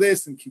things like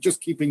this and just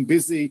keeping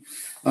busy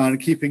and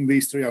keeping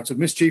these three out of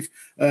mischief.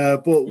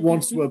 But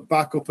once we're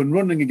back up and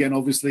running again,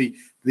 obviously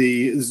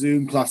the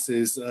Zoom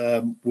classes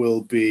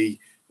will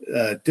be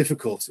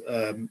difficult.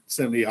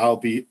 Certainly, I'll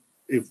be,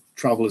 if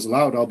travel is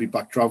allowed, I'll be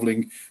back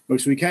traveling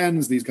most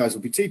weekends. These guys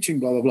will be teaching,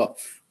 blah blah blah.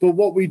 But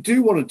what we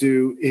do want to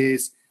do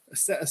is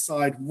set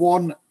aside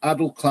one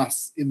adult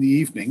class in the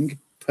evening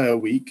per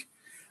week,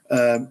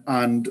 or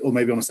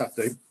maybe on a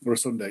Saturday or a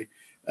Sunday,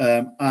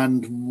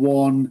 and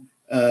one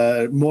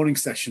morning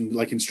session,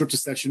 like instructor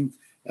session,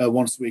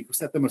 once a week. We'll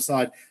set them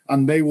aside,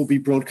 and they will be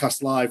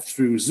broadcast live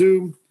through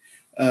Zoom,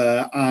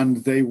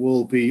 and they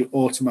will be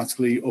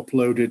automatically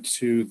uploaded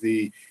to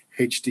the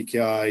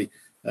HDKI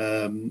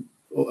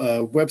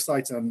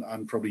website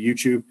and probably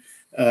YouTube.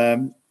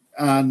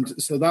 And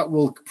so that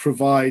will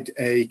provide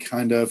a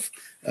kind of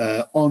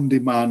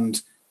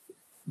on-demand,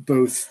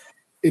 both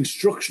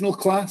instructional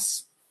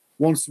class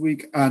once a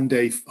week and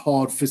a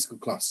hard physical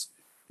class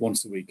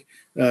once a week.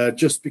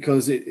 Just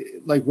because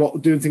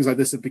doing things like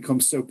this have become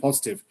so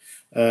positive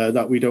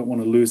that we don't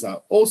want to lose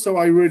that. Also,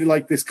 I really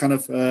like this kind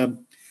of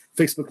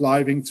Facebook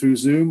living through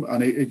Zoom,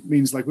 and it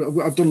means like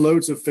I've done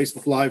loads of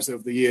Facebook lives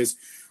over the years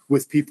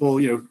with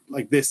people,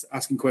 like this,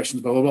 asking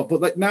questions, blah blah blah.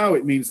 But like now,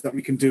 it means that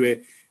we can do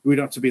it. We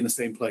don't have to be in the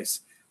same place.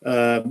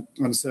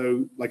 And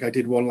so, like I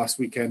did one last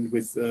weekend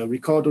with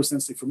Ricardo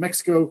Sensei from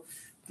Mexico,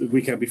 the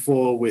weekend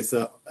before with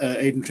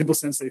Aidan Trimble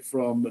Sensei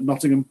from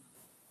Nottingham.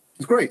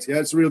 It's great. Yeah,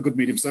 it's a real good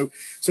medium. So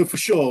for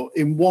sure,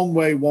 in one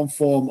way, one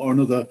form or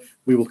another,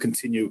 we will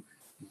continue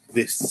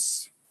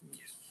this.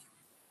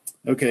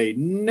 Okay,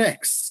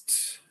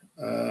 next.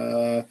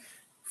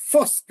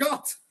 For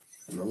Scott.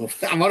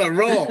 I'm on a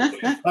roll. And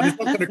it's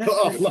not going to cut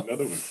off.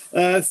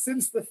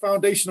 Since the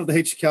foundation of the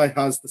HKI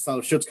has the style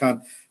of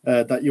Shotokan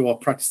that you are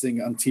practicing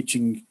and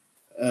teaching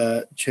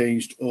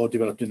changed or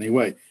developed in any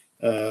way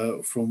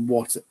from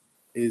what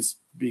it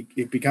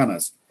began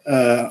as?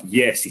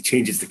 Yes, he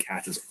changes the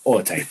katas all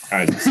the time.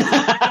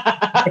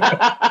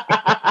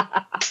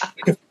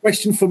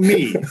 Question for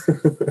me.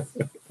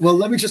 Well,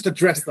 let me just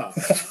address that.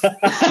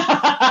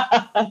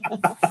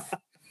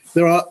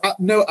 There are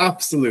no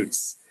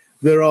absolutes.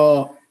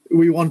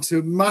 We want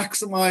to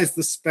maximize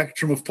the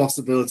spectrum of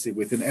possibility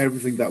within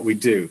everything that we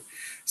do.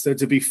 So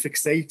to be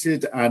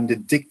fixated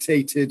and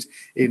dictated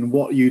in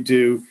what you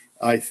do,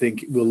 I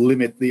think will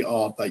limit the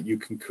art that you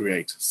can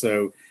create.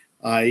 So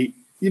I,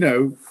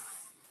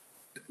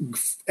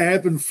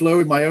 ebb and flow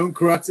in my own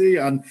karate,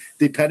 and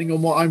depending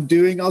on what I'm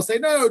doing, I'll say,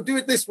 no, do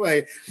it this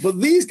way. But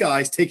these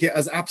guys take it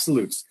as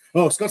absolutes.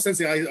 Oh, Scott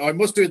Sensei, I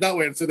must do it that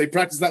way, and so they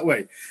practice that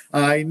way.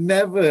 I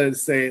never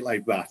say it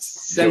like that.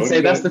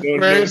 Sensei, that's the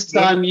first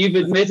time you've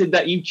admitted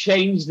that you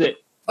changed it.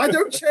 I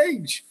don't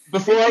change.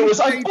 Before I was,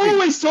 I've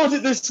always taught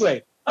it this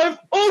way. I've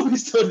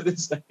always taught it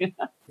this way.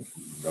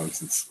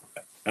 Nonsense.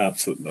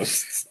 Absolute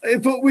nonsense.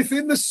 But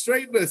within the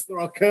straightness, there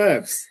are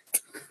curves.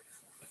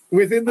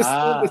 Within the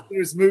stillness,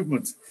 there is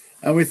movement.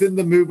 And within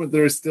the movement,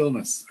 there is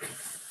stillness.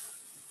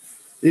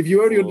 If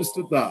you only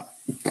understood that.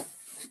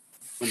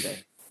 One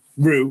day.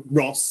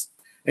 Ross.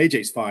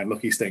 AJ's fine.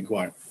 Look, he's staying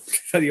quiet.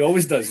 And he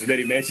always does. And then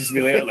he messages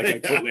me later, like, I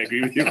totally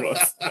agree with you,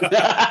 Ross.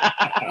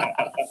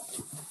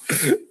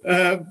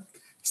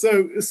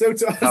 So to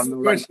answer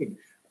the question,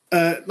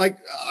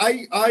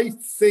 I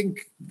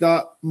think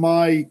that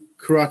my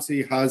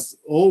karate has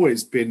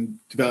always been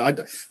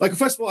developed.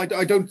 First of all,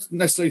 I don't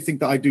necessarily think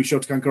that I do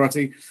Shotokan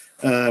karate.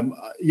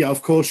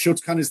 Of course,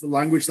 Shotokan is the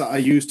language that I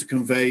use to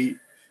convey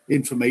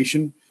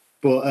information,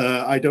 but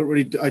I don't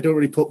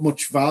really put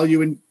much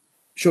value in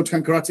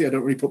Shotokan karate. I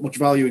don't really put much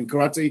value in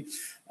karate.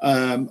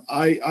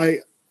 I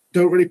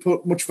don't really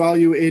put much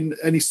value in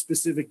any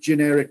specific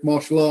generic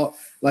martial art.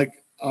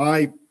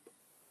 I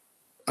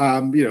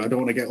don't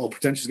want to get all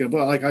pretentious again,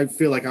 but I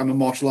feel like I'm a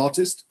martial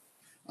artist,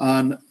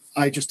 and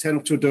I just turn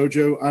up to a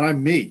dojo and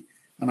I'm me,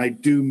 and I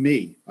do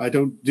me. I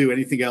don't do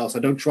anything else. I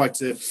don't try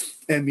to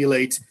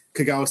emulate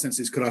Kagawa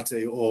Sensei's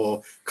karate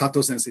or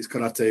Kato Sensei's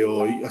karate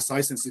or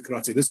Asai Sensei's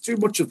karate. There's too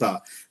much of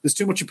that. There's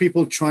too much of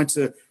people trying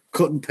to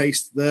cut and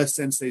paste their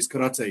sensei's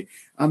karate,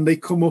 and they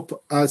come up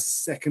as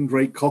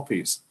second-rate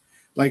copies.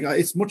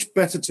 It's much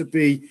better to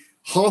be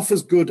half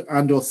as good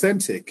and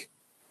authentic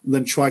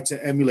than try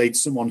to emulate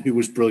someone who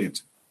was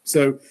brilliant.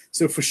 So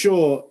for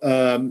sure,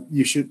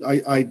 you should.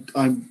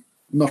 I'm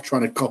not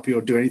trying to copy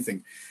or do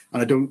anything,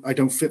 and I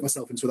don't fit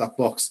myself into that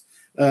box.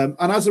 And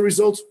as a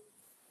result,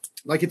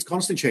 it's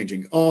constantly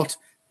changing. Art,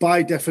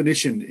 by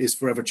definition, is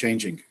forever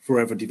changing,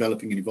 forever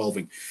developing and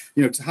evolving.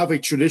 To have a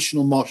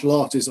traditional martial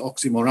art is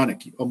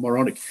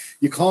oxymoronic.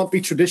 You can't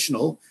be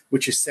traditional,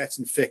 which is set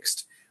and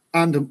fixed,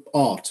 and an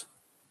art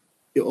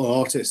or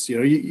artist.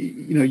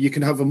 You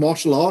can have a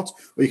martial art,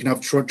 or you can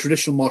have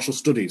traditional martial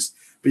studies,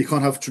 but you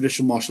can't have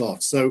traditional martial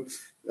arts. So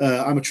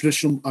I'm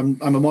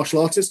a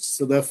martial artist,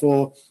 so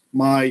therefore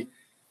my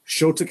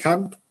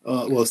Shotokan,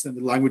 the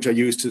language I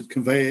use to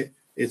convey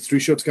it through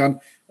Shotokan,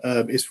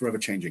 is forever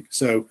changing.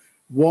 So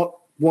what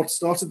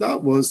started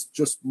that was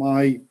just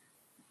my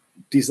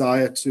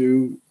desire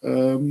to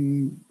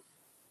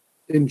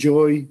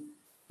enjoy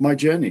my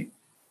journey.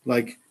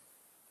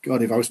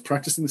 God, if I was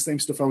practicing the same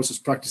stuff I was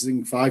just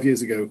practicing 5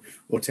 years ago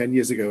or 10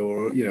 years ago,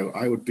 or,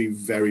 I would be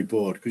very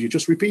bored, because you're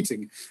just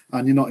repeating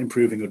and you're not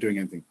improving or doing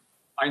anything.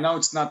 I know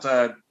it's not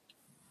a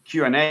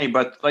Q&A,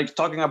 but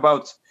talking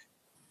about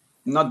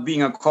not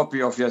being a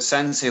copy of your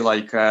sensei,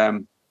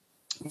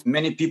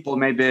 many people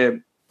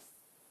maybe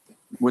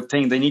would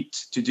think they need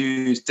to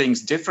do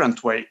things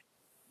different way.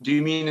 Do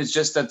you mean it's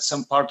just that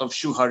some part of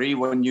Shuhari,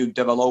 when you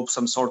develop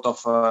some sort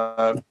of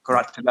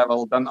karate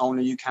level, then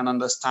only you can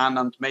understand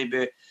and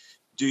maybe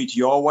do it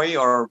your way?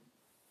 Or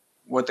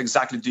what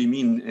exactly do you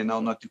mean,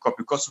 not to copy?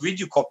 Because we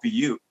do copy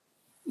you.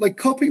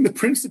 Copying the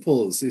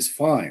principles is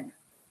fine,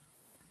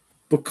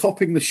 but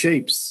copying the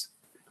shapes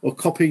or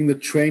copying the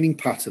training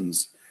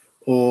patterns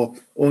or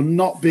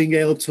not being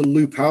able to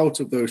loop out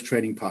of those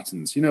training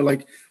patterns,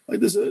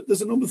 there's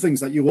a number of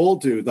things that you all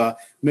do that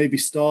maybe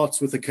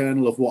starts with a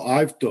kernel of what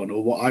I've done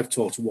or what I've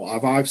taught or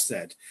what I've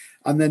said,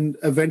 and then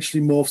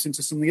eventually morphs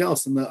into something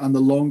else. And the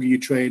longer you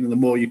train and the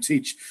more you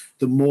teach,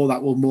 the more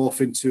that will morph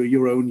into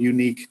your own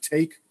unique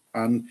take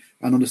and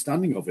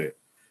understanding of it.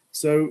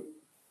 So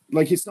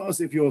it's not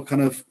as if you're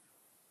kind of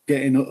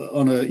getting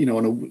on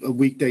a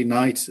weekday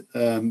night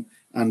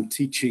and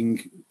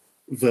teaching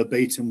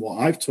verbatim what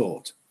I've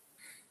taught.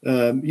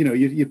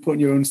 You're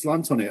putting your own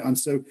slant on it. And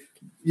so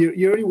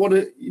you only want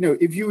to,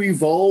 if you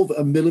evolve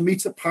a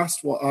millimeter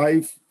past what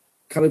I've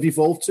kind of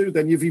evolved to,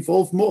 then you've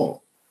evolved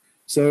more.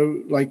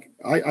 So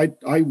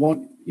I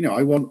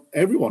want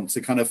everyone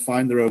to kind of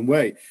find their own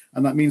way.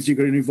 And that means you're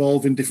going to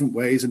evolve in different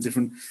ways and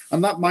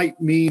that might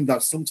mean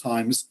that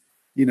sometimes,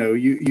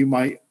 you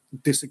might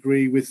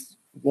disagree with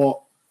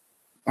what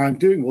I'm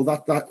doing. Well,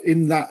 that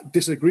in that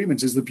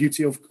disagreement is the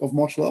beauty of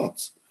martial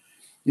arts.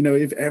 You know,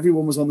 if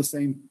everyone was on the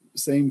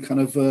same kind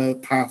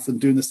of path and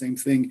doing the same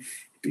thing,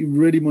 it'd be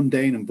really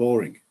mundane and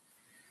boring.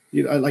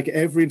 You know, like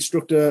every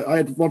instructor, I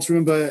had once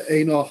remember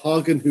Einar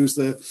Hagen, who's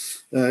the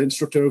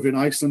instructor over in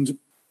Iceland,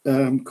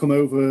 come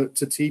over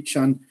to teach,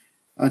 and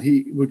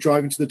he were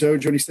driving to the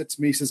dojo, and he said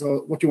to me, he says,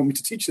 "Oh, what do you want me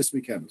to teach this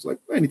weekend?" I was like,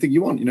 "Anything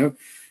you want, you know."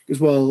 He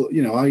goes, "Well,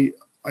 you know, I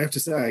have to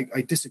say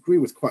I disagree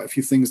with quite a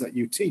few things that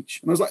you teach."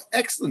 And I was like,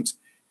 "Excellent,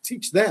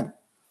 teach them.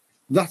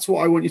 That's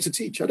what I want you to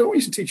teach. I don't want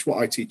you to teach what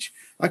I teach.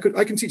 I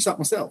can teach that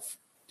myself."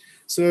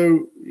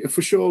 So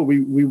for sure,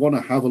 we want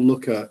to have a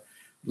look at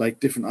like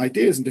different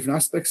ideas and different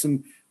aspects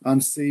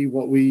and see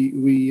what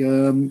we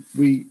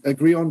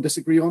agree on,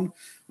 disagree on.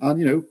 And,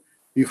 you know,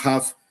 you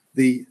have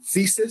the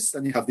thesis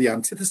and you have the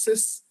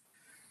antithesis.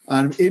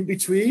 And in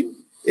between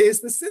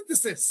is the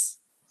synthesis.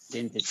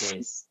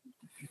 Synthesis.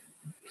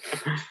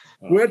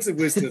 Words of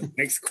wisdom.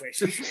 Next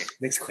question.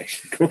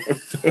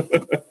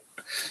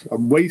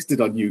 I'm wasted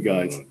on you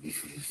guys.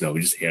 No,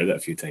 we just heard that a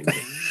few times.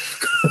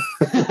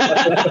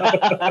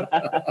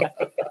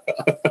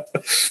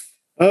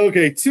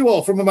 Okay,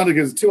 2-2 from Amanda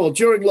Gibbs. 2-2.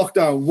 During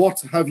lockdown,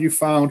 what have you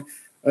found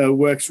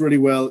works really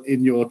well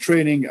in your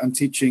training and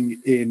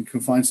teaching in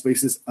confined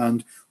spaces,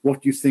 and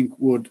what do you think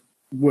would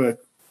work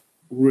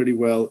really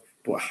well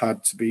but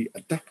had to be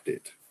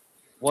adapted?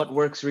 What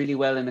works really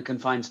well in a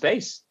confined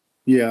space?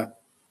 Yeah.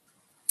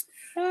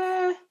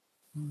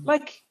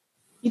 Like,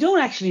 you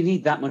don't actually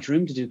need that much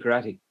room to do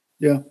karate.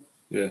 Yeah.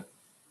 It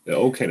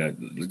all kind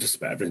of, just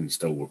about everything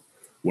still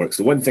works.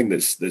 The one thing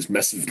that's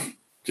missing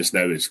just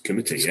now is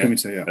kumite.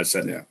 Kumite, yeah. That's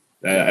it. Yeah.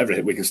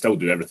 Everything, we can still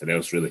do everything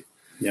else, really.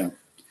 Yeah.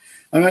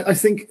 And I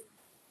think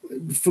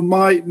for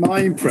my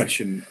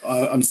impression,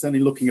 I'm certainly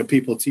looking at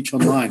people teach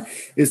online,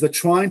 is they're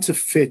trying to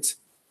fit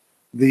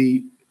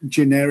the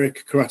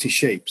generic karate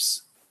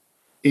shapes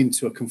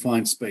into a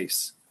confined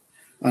space.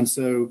 And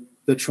so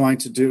they're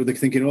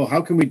thinking, oh,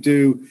 how can we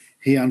do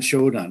Heian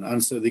Shodan?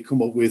 And so they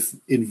come up with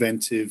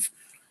inventive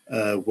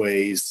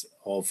ways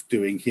of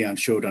doing Heian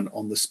Shodan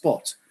on the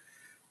spot.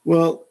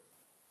 Well,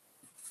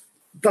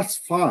 that's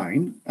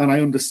fine, and I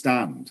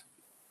understand.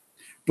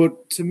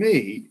 But to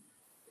me,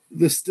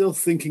 they're still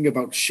thinking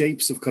about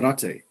shapes of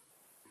karate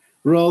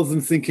rather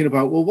than thinking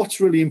about, well, what's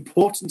really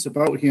important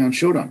about Heian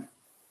Shodan?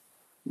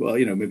 Well,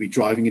 you know, maybe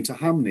driving into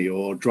Hamni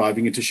or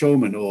driving into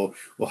Shoman or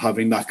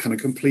having that kind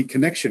of complete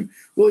connection.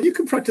 Well, you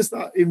can practice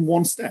that in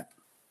one step.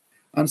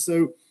 And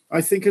so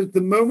I think at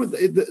the moment,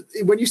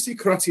 when you see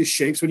karate as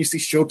shapes, when you see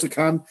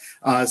Shotokan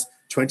as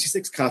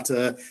 26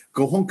 kata,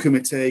 Gohon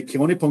Kumite,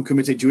 Kihonippon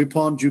Kumite,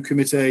 Juippon, Ju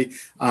Kumite,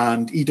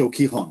 and Ido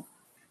Kihon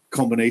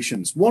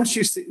combinations.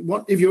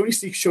 If you only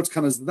see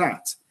Shotokan as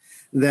that,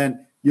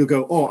 then you'll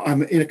go, oh,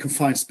 I'm in a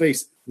confined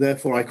space,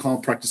 therefore I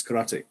can't practice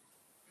karate.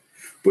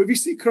 But if you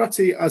see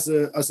karate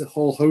as a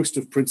whole host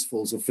of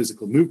principles of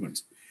physical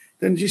movement,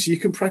 then you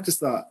can practice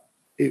that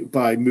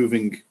by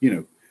moving, you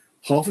know,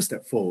 half a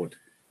step forward,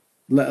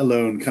 let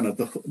alone kind of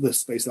the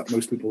space that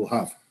most people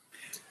have.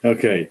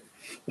 Okay.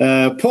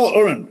 Paul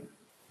Uren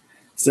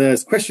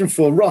says, question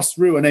for Ross,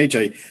 Rue, and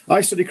AJ.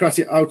 I study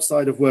karate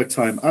outside of work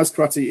time. As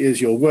karate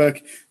is your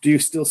work, do you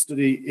still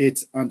study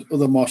it and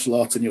other martial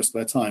arts in your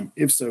spare time?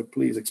 If so,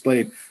 please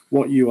explain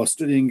what you are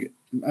studying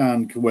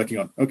and working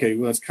on. Okay,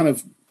 well, it's kind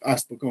of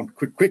asked, but go on.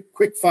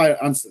 Quick fire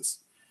answers.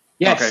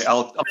 Yes. Okay,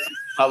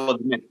 I'll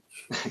admit.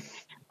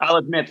 I'll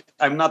admit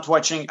I'm not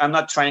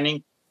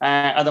training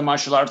other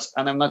martial arts,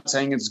 and I'm not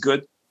saying it's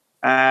good.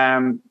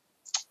 At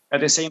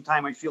the same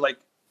time, I feel like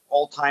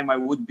all time I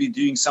would be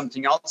doing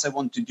something else. I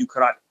want to do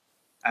karate.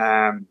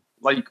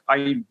 Like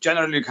I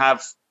generally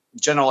have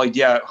general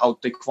idea how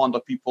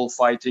Taekwondo people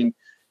fighting,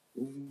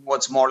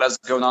 what's more or less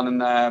going on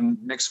in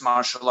mixed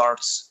martial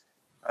arts,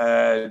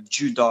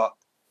 judo.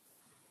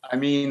 I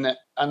mean,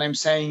 and I'm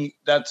saying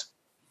that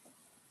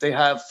they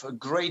have a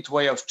great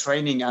way of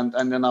training and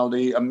then now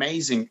the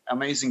amazing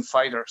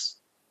fighters.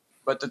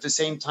 But at the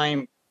same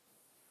time,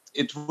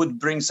 it would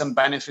bring some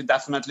benefit,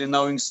 definitely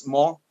knowing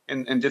more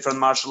in different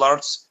martial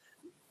arts.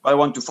 But I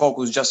want to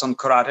focus just on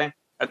karate.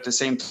 At the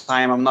same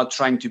time, I'm not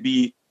trying to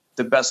be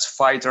the best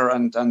fighter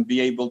and be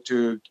able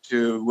to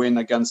win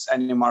against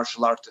any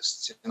martial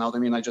artists. You know what I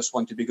mean? I just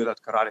want to be good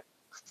at karate.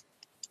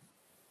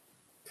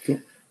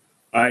 Cool.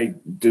 I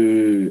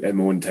do in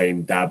my own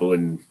time dabble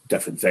in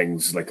different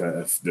things, like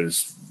if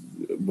there's,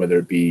 whether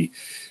it be,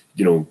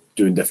 you know,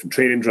 doing different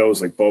training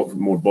drills, like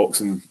more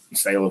boxing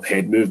style of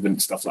head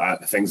movement, stuff like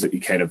that, the things that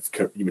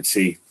you would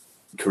say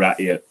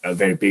karate at a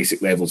very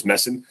basic level is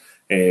missing.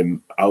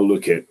 I'll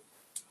look at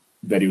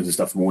videos and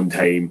stuff in my own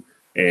time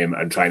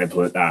and try and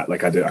implement that.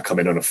 Like I come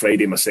in on a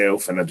Friday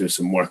myself and I do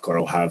some work, or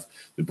I'll have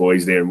the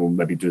boys there and we'll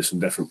maybe do some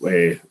different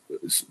way,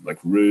 like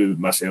Rue,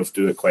 myself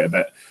do it quite a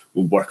bit.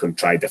 We'll work on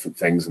try different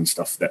things and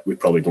stuff that we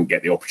probably don't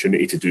get the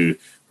opportunity to do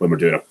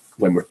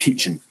when we're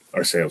teaching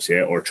ourselves,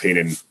 or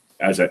training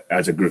as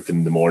a group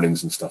in the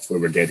mornings and stuff, where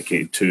we're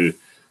dedicated to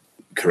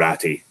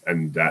karate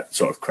and that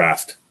sort of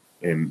craft.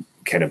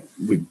 Kind of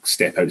we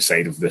step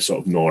outside of the sort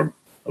of norm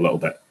a little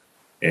bit.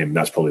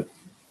 That's probably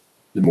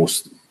the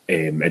most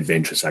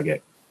adventurous I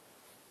get.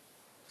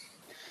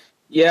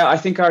 Yeah, I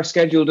think our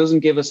schedule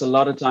doesn't give us a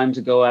lot of time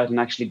to go out and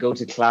actually go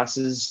to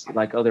classes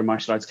like other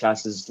martial arts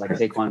classes like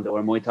Taekwondo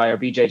or Muay Thai or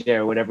BJJ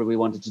or whatever we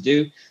wanted to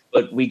do.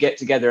 But we get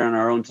together on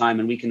our own time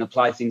and we can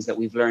apply things that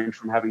we've learned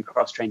from having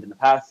cross-trained in the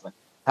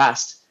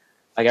past.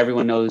 Like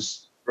everyone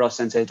knows, Ross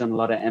Sensei has done a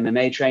lot of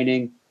MMA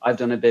training. I've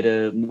done a bit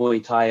of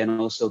Muay Thai and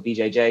also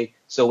BJJ.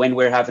 So when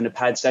we're having a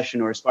pad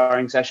session or a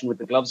sparring session with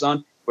the gloves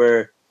on,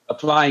 we're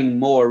applying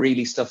more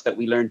really stuff that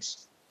we learned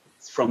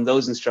from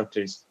those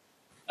instructors.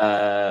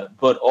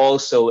 But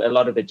also a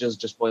lot of it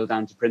just boiled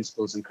down to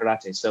principles in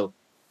karate. So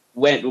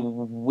when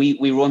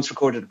we once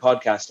recorded a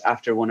podcast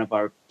after one of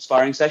our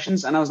sparring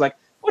sessions, and I was like,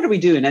 what are we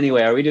doing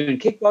anyway? Are we doing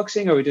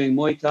kickboxing? Are we doing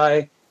Muay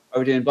Thai? Are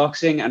we doing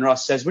boxing? And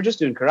Ross says, we're just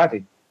doing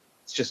karate.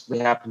 It's just we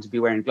happen to be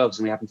wearing gloves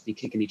and we happen to be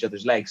kicking each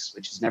other's legs,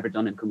 which is never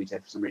done in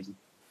Kumite for some reason.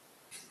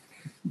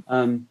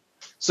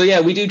 So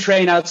yeah, we do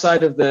train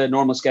outside of the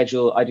normal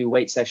schedule. I do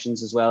weight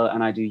sessions as well,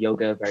 and I do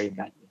yoga very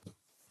badly.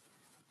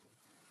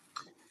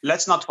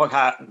 Let's not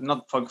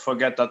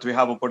forget that we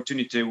have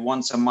opportunity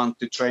once a month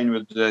to train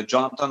with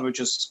Jonathan, which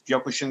is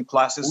Kyokushin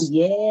classes.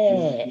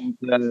 Oh,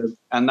 yeah.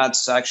 And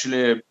that's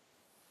actually a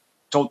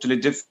totally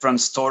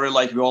different story.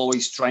 Like we're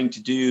always trying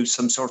to do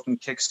some certain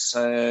kicks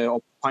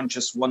or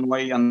punches one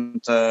way, and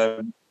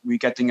we're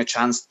getting a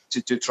chance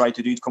to try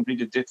to do it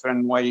completely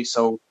different way.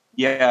 So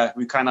yeah,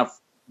 we kind of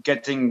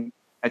getting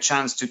a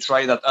chance to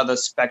try that other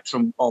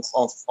spectrum of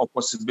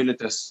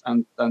possibilities.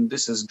 And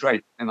this is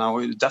great.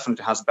 It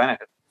definitely has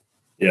benefit.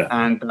 Yeah,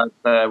 and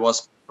that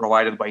was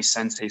provided by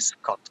Sensei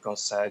Scott,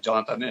 because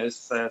Jonathan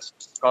is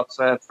Scott's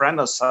friend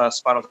as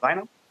part of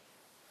Dino.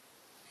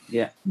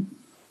 Yeah.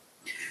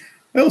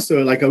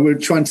 Also, like we're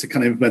trying to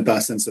kind of implement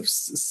that sense of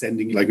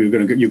sending. Like you're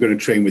going to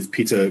train with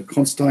Peter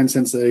Constantine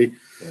Sensei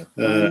at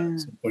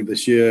some point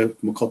this year,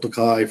 Makoto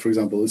Kai, for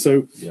example.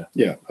 So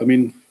yeah, I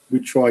mean, we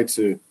try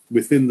to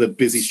within the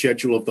busy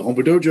schedule of the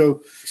Hombu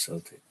Dojo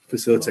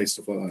facilitate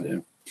stuff like that.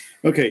 Yeah.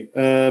 Okay,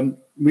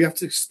 we have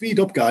to speed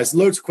up, guys.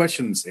 Loads of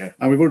questions, and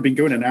we've already been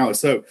going an hour.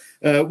 So,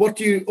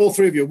 all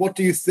three of you, what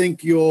do you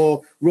think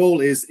your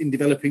role is in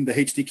developing the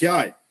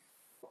HDKI?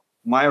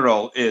 My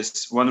role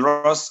is when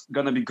Ross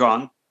gonna be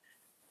gone,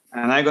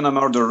 and I'm gonna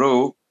murder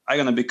Rue, I'm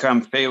gonna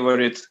become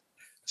favorite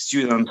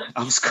student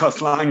of Scott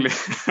Langley.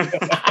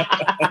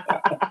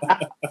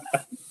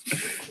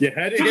 You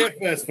heard it here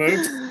first,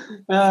 folks.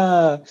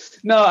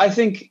 No, I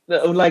think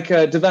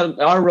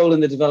our role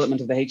in the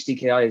development of the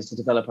HDKI is to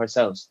develop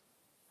ourselves.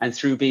 And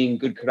through being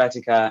good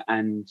karateka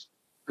and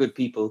good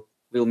people,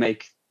 we'll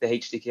make the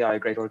HDKI a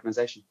great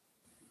organization.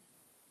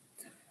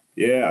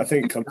 Yeah, I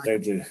think it comes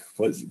down to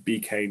be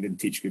kind and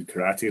teach good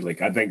karate.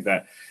 Like, I think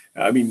that,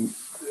 I mean,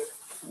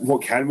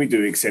 what can we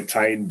do except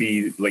try and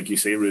be, like you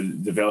say,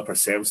 develop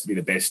ourselves to be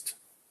the best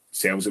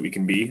selves that we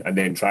can be, and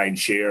then try and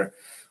share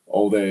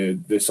all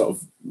the sort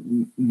of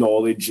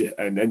knowledge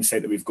and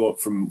insight that we've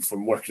got from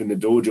working in the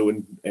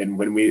dojo, and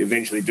when we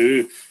eventually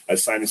do,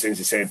 as Simon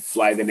Sensei said,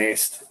 fly the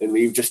nest and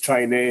leave, just try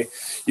and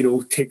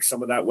take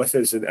some of that with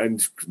us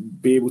and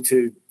be able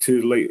to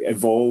like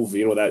evolve,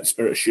 that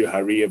spirit of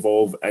Shuhari,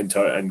 evolve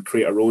and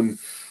create our own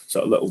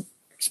sort of little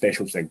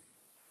special thing.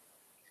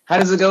 How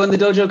does it go in the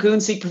dojo,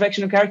 Kun? Seek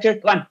perfection of character.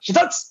 Go on,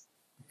 shitotsu!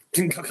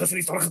 No. Is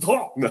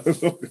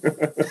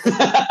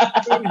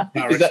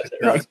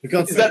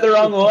that the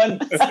wrong one?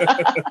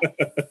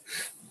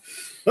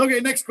 Okay,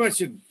 next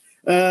question.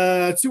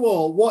 To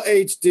all, what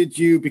age did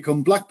you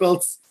become black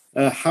belts?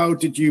 How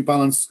did you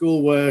balance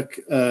schoolwork,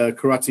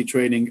 karate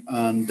training,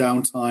 and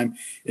downtime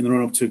in the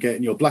run-up to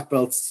getting your black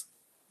belts?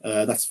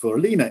 That's for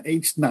Alina,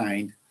 age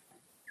 9.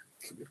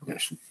 That's a good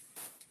question.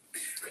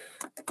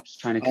 Just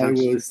trying to count.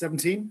 I was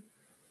 17,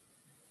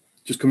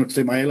 just coming up to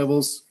take my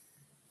A-levels.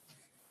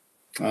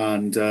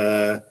 And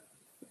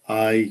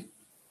I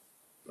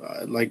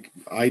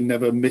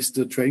never missed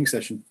a training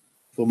session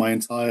for my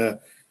entire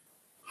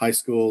high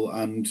school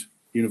and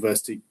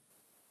university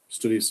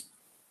studies.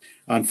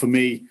 And for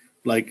me,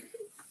 like,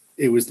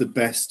 it was the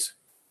best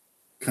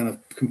kind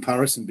of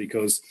comparison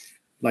because,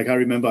 like, I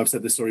remember I've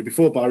said this story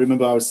before, but I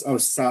remember I was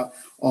sat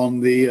on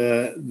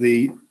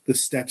the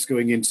steps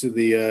going into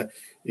the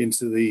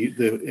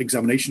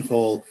examination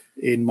hall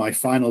in my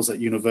finals at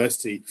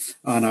university,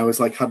 and I was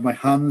like, had my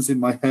hands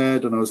in my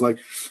head, and I was like,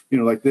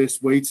 like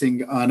this,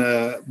 waiting, and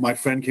my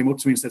friend came up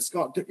to me and said,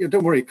 "Scott,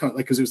 don't worry,"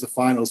 because it was the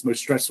finals, most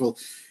stressful.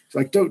 It's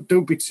like,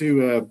 don't be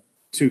too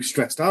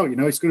stressed out,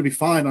 it's going to be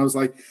fine. I was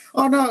like,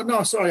 "Oh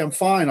no, sorry, I'm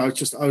fine. I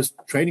was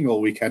training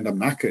all weekend. I'm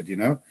knackered,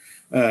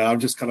 I'm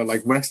just kind of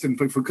like resting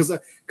because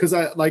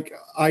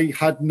I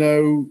had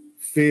no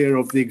fear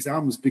of the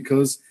exams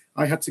because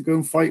I had to go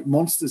and fight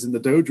monsters in the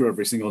dojo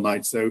every single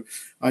night. So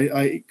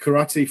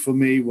karate for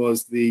me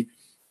was the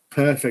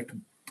perfect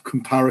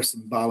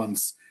comparison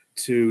balance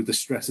to the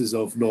stresses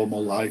of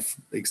normal life,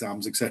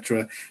 exams,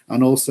 etc.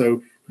 And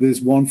also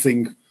there's one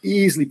thing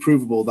easily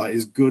provable that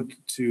is good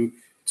to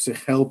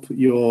help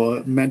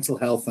your mental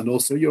health and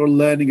also your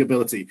learning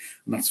ability,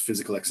 and that's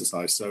physical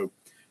exercise. So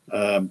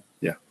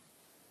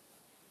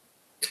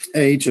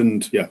age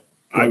and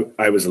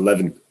I was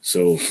 11,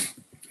 so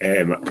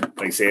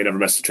like I say, I never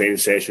missed a training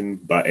session.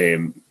 But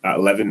at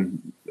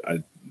 11,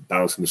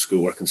 balancing the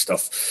schoolwork and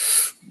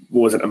stuff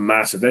wasn't a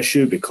massive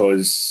issue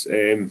because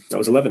I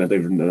was 11. I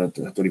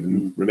don't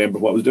even remember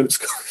what I was doing at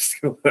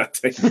school at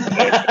that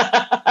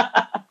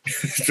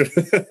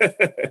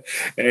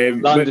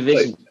time. Long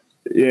division.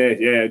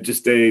 Yeah.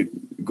 Just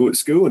go to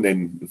school, and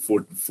then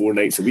four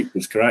nights a week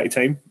was karate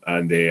time,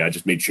 and I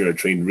just made sure I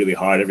trained really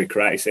hard every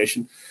karate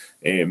session.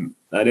 And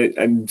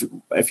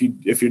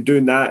if you're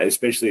doing that,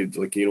 especially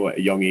like at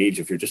a young age,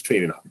 if you're just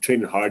training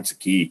hard's the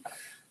key.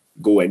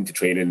 Go into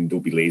training and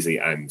don't be lazy,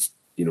 and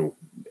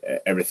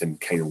everything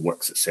kind of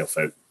works itself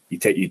out. You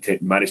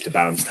manage to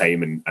balance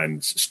time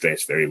and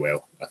stress very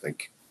well, I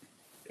think.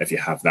 If you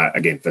have that,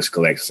 again,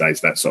 physical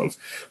exercise, that sort of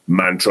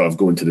mantra of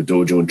going to the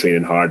dojo and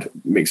training hard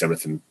makes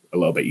everything a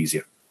little bit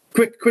easier.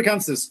 Quick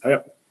answers.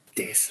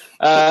 Yes.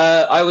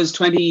 I was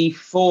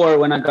 24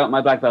 when I got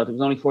my black belt. It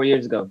was only 4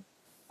 years ago.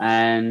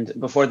 And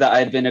before that,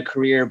 I'd been a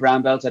career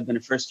brown belt. I'd been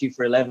a first kyu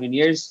for 11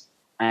 years.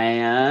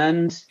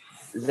 And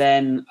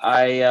then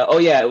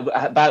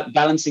about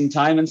balancing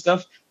time and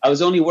stuff. I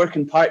was only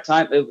working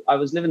part-time. I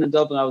was living in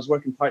Dublin. I was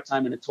working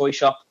part-time in a toy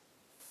shop.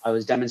 I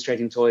was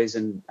demonstrating toys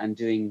and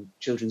doing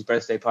children's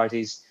birthday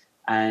parties.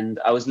 And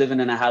I was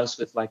living in a house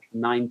with like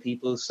 9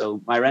 people.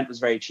 So my rent was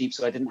very cheap.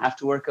 So I didn't have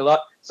to work a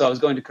lot. So I was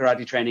going to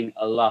karate training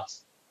a lot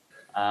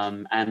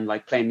and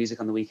like playing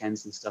music on the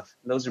weekends and stuff.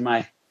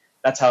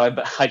 That's how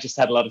I just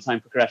had a lot of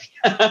time for karate.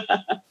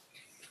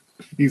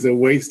 He's a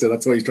waster.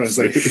 That's what he's trying to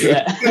say.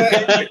 Yeah.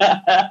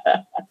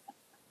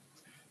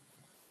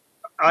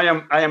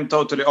 I am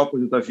totally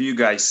opposite of you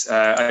guys.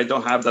 I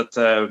don't have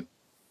that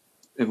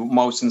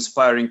most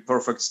inspiring,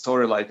 perfect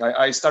story. Like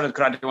I started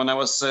karate when I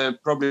was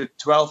probably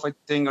 12, I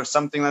think, or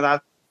something like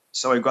that.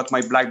 So I got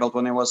my black belt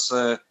when I was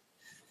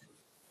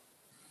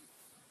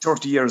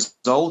 30 years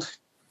old.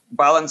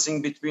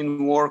 Balancing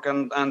between work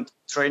and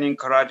training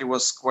karate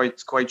was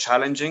quite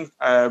challenging.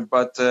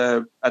 But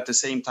at the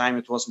same time,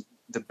 it was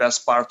the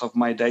best part of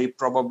my day.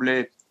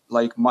 Probably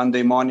like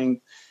Monday morning,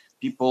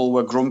 people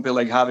were grumpy,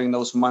 like having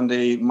those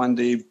Monday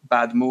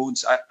bad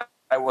moods.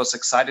 I was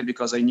excited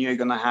because I knew I'm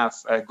gonna have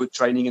good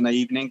training in the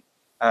evening.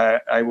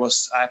 I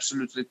was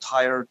absolutely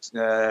tired,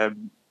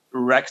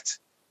 wrecked,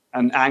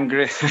 and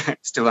angry.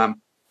 Still am.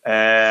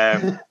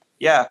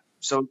 Yeah.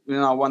 So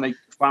when I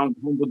found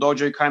Hombu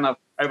Dojo, kind of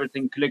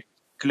everything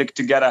clicked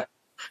together.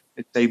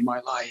 It saved my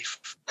life.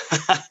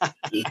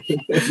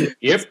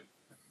 Yep.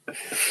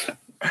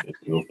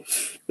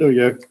 There we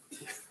go.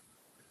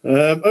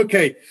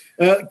 Okay,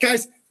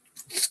 guys,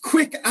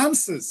 quick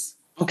answers.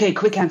 Okay,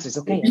 quick answers.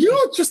 Okay.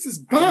 You're just as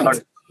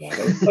bad.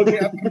 Okay,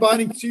 I'm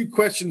combining 2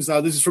 questions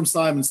now. This is from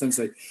Simon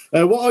Sensei.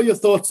 What are your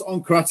thoughts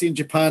on karate in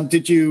Japan?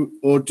 Did you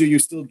or do you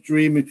still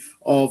dream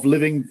of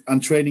living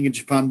and training in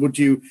Japan? Would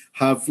you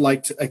have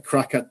liked a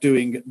crack at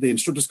doing the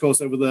instructor's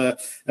course over there?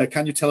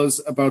 Can you tell us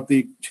about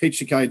the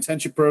HTKI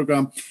internship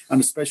program,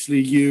 and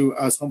especially you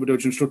as Hombu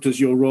Dojo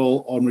instructors, your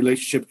role on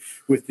relationship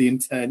with the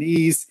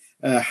internees?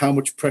 How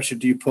much pressure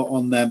do you put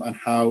on them, and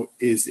how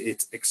is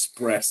it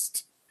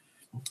expressed?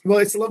 Well,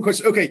 it's a long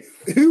question. Okay,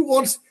 who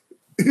wants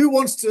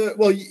to?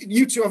 Well,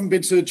 you two haven't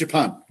been to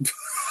Japan.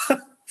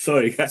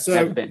 Sorry.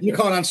 So you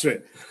can't answer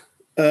it.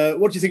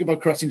 What do you think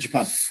about karate in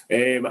Japan?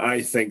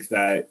 I think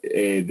that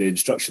the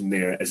instruction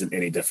there isn't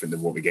any different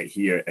than what we get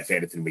here. If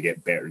anything, we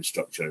get better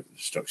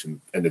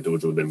instruction in the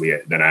dojo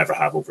than I ever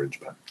have over in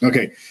Japan.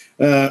 Okay.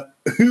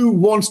 Who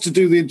wants to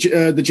do the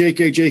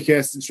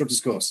JKS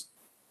instructor's course?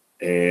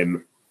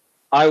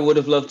 I would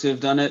have loved to have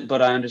done it,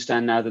 but I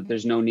understand now that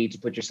there's no need to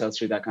put yourself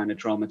through that kind of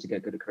trauma to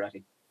get good at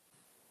karate.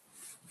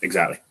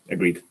 Exactly.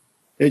 Agreed.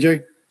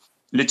 AJ?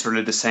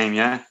 Literally the same,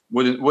 yeah.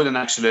 Wouldn't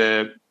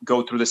actually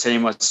go through the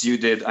same as you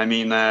did. I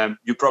mean,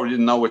 you probably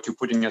didn't know what you're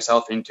putting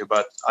yourself into,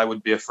 but I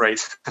would be afraid.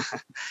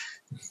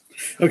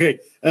 Okay,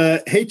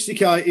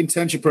 HTKI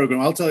internship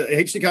program. I'll tell you,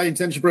 HTKI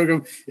internship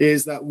program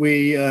is that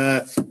we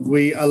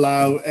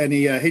allow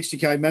any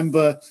HTKI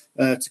member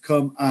to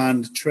come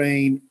and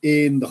train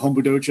in the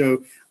Hombu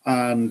Dojo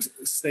and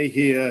stay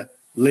here,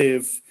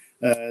 live.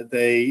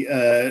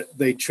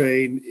 They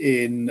train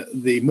in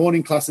the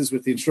morning classes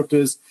with the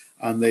instructors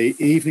and the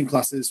evening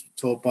classes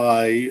taught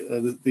by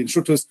the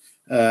instructors,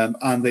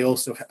 and they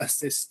also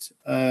assist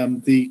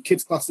the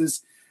kids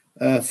classes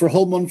for a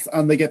whole month,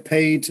 and they get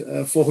paid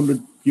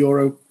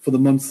 €400 for the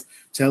month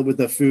to help with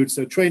their food.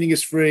 So training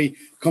is free,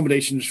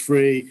 accommodation is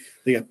free,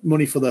 they get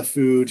money for their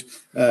food,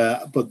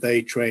 but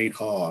they train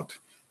hard.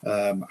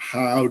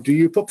 How do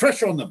you put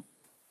pressure on them?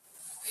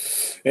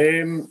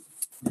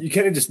 You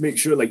kind of just make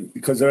sure, like,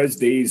 because there is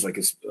days, like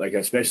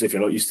especially if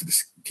you're not used to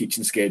the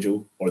teaching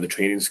schedule or the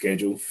training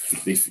schedule,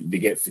 they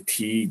get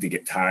fatigued, they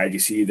get tired. You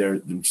see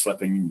them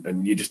slipping,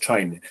 and you just try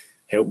and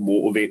help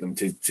motivate them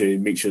to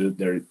make sure that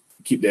they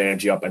keep their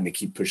energy up and they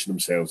keep pushing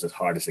themselves as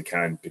hard as they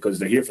can, because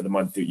they're here for the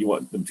month. You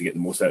want them to get the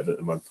most out of it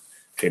the month.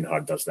 Training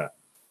hard does that.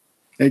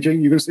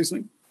 AJ, you going to say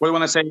something? Well,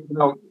 when I say,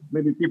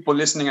 maybe people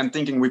listening and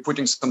thinking we're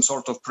putting some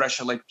sort of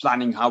pressure, like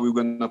planning how we're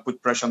going to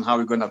put pressure on how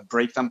we're going to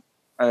break them.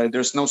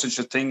 There's no such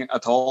a thing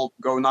at all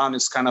going on.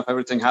 It's kind of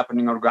everything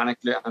happening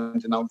organically,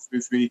 and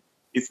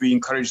if we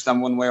encourage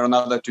them one way or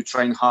another to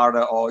train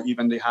harder, or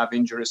even they have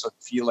injuries or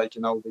feel like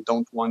they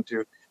don't want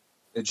to,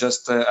 it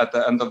just at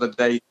the end of the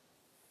day,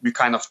 we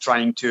kind of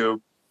trying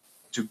to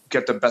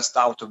get the best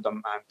out of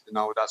them, and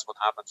that's what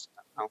happens.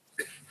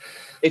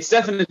 It's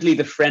definitely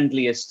the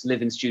friendliest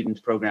living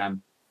student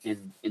program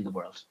in the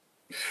world.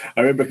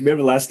 I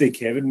remember last day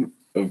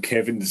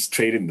Kevin's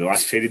training, the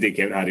last training day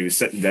Kevin had, he was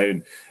sitting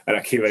down and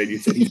I came in and he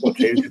said he's not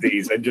training today,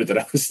 he's injured, and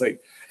I was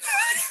like,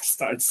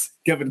 starts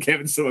giving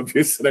Kevin some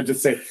abuse, and I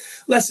just said,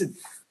 listen,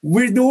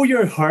 we know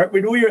you're hurt,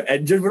 we know you're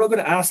injured, we're not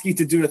going to ask you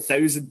to do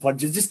 1,000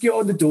 punches, just get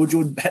on the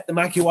dojo and hit the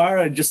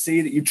Makiwara and just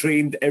say that you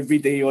trained every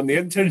day on the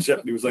internship.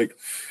 And he was like,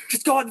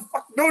 just go on the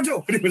fucking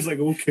dojo. And he was like,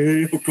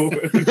 okay, I'll go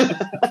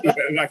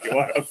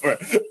Makiwara for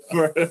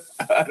an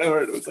hour.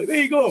 And I was like,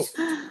 there you go.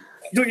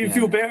 Don't you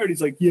feel better? And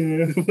he's like,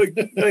 yeah. I'm like,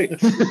 right.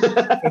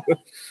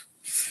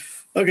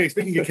 Okay,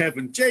 speaking of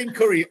Kevin, Jane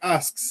Curry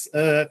asks,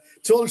 to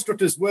all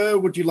instructors, where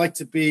would you like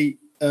to be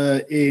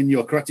in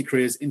your karate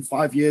careers in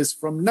 5 years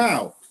from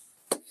now?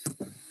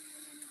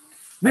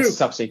 It's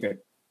top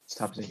secret. It's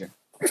top secret.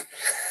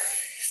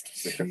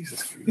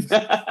 Jesus Christ.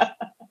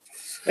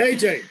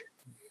 AJ.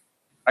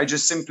 I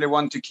just simply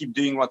want to keep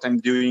doing what I'm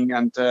doing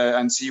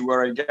and see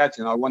where I get.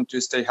 I want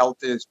to stay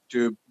healthy,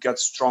 to get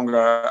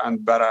stronger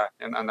and better,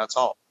 and that's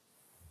all.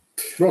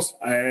 Ross?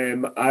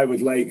 I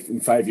would like in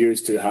 5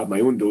 years to have my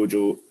own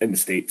dojo in the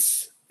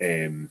States.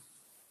 That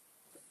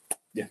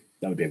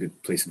would be a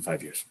good place in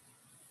 5 years.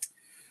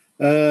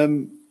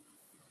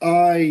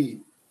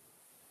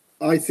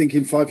 I think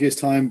in 5 years'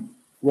 time,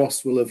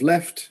 Ross will have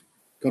left,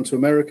 gone to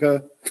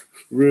America.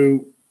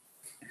 Rue,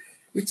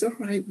 it's all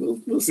right.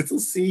 We'll still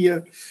see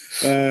you.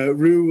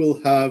 Rue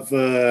will have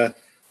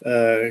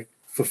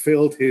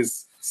fulfilled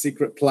his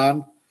secret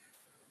plan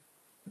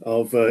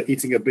of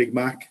eating a Big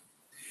Mac.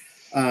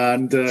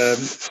 And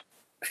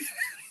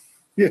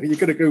you're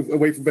going to go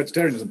away from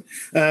vegetarianism.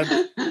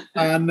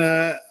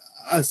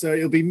 So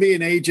it'll be me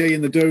and AJ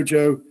in the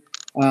dojo,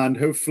 and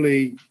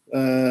hopefully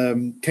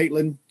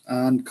Caitlin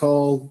and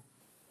Carl,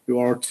 who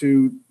are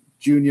two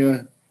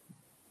junior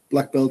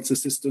black belts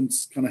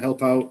assistants, kind of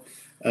help out.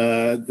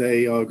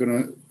 They are going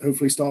to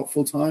hopefully start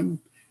full time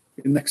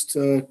in the next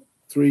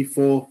 3,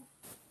 4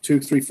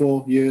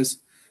 years,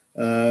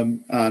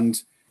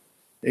 and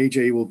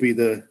AJ will be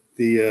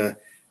the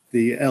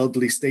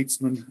elderly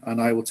statesman,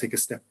 and I will take a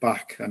step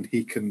back, and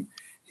he can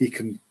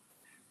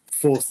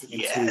force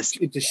it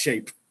into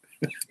shape,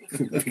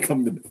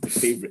 become the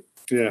favorite.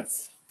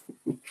 Yes.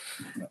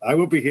 I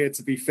will be here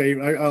to be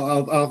favorite.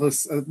 I'll have a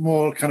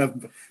more kind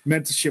of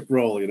mentorship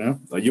role,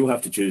 Well, you'll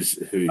have to choose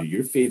who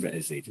your favorite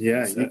is, AJ.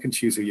 Yeah, you can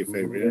choose who your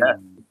favorite is. Yeah.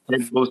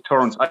 Take those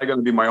turns. I'm going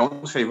to be my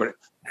own favorite.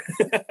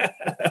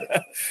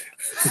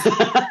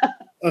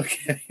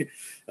 Okay.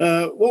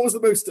 What was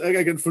the most,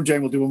 again from Jane,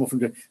 we'll do one more from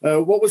Jane.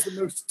 What was the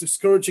most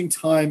discouraging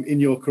time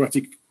in your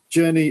karate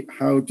journey?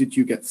 How did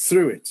you get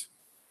through it?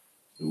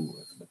 Ooh,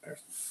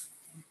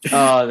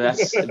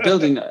 that's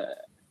building.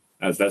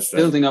 That's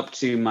building up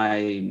to my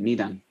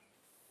Nidan.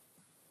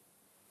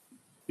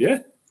 Yeah.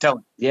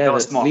 Tell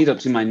us more. Lead up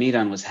to my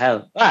Nidan was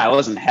hell. It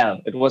wasn't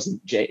hell. It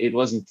wasn't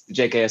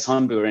JKS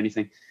Honbu or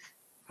anything.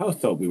 I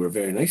thought we were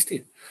very nice to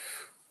you.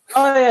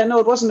 Oh yeah, no,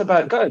 it wasn't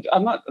about God.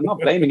 I'm not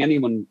blaming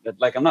anyone.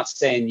 Like, I'm not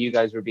saying you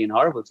guys were being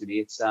horrible to me.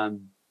 It's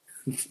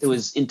it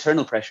was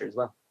internal pressure as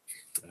well.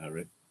 All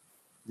right.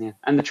 Yeah,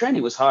 and the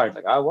training was hard.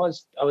 Like I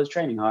was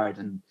training hard,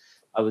 and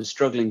I was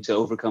struggling to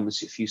overcome a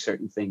few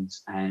certain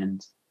things.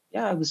 And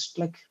yeah, I was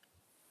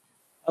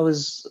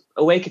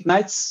awake at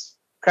nights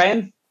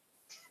crying.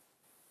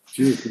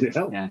 Jeez, did it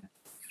help? Yeah.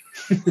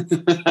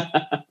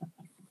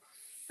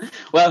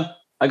 Well,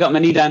 I got my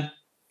knee down.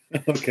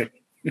 Okay.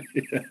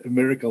 Yeah, a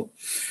miracle.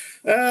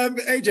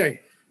 AJ.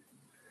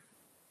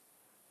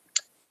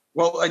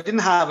 Well, I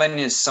didn't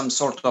have some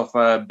sort of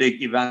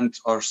big event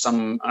or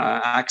some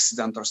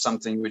accident or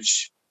something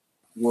which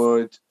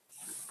would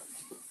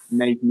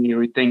make me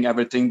rethink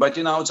everything. But,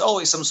 it's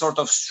always some sort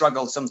of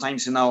struggle.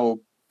 Sometimes,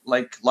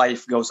 like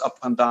life goes up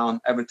and down,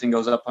 everything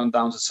goes up and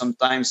down. So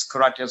sometimes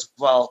karate as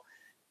well.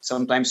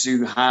 Sometimes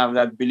you have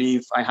that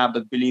belief. I have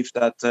that belief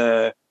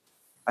that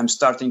I'm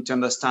starting to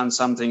understand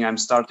something. I'm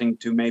starting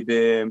to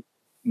maybe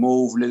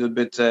move a little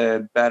bit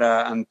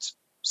better and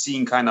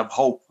seeing kind of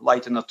hope,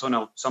 light in the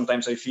tunnel.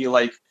 Sometimes I feel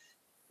like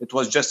it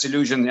was just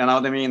illusion, you know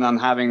what I mean? And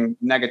having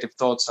negative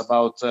thoughts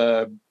about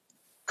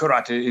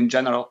karate in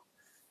general.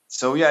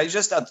 So yeah, it's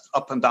just that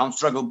up and down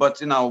struggle.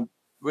 But,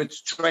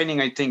 with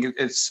training, I think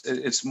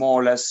it's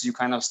more or less you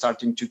kind of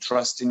starting to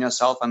trust in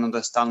yourself and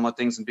understand more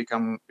things and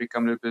become a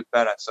little bit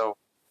better. So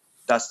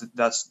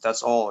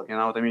that's all, you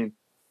know what I mean?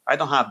 I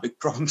don't have big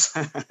problems.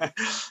 I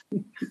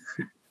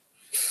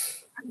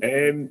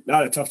had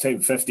a tough time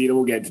at 15. I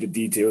won't get into the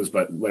details,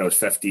 but when I was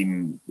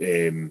 15,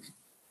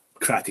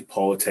 karate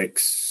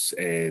politics,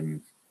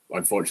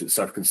 unfortunate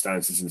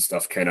circumstances and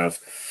stuff kind of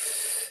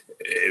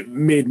it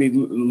made me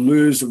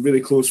lose a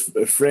really close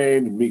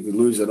friend, make me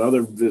lose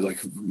another, like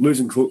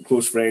losing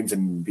close friends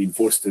and being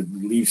forced to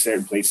leave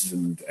certain places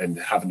and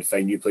having to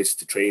find new places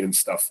to train and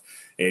stuff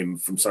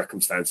from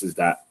circumstances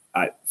that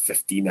at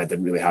 15 I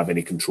didn't really have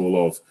any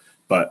control of.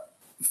 But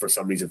for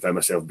some reason found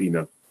myself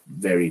being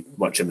very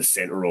much in the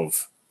centre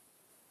of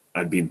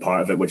and being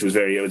part of it, which was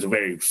it was a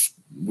very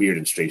weird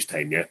and strange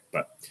time, yeah.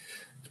 But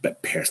it's a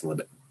bit personal, a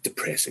bit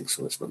depressing,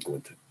 so let's not go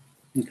into it.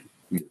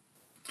 Okay.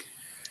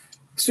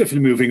 Swiftly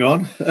moving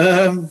on.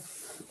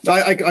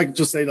 I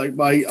just say, like,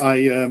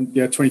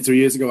 23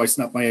 years ago, I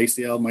snapped my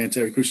ACL, my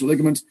anterior cruciate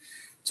ligament.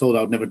 Told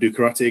I would never do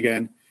karate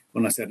again.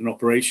 When I said an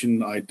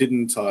operation, I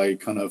didn't. I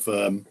kind of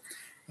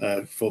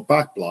fought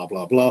back, blah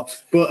blah blah.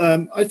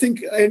 But I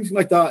think anything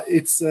like that,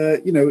 it's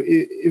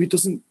if it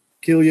doesn't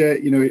kill you,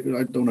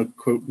 I don't want to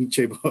quote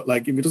Nietzsche, but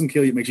like if it doesn't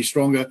kill you, it makes you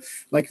stronger.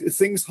 Like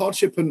things,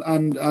 hardship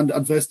and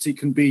adversity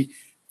can be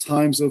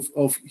times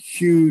of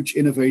huge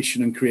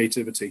innovation and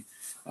creativity.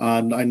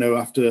 And I know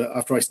after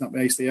I snapped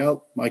my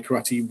ACL, my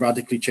karate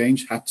radically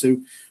changed, had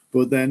to.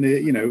 But then,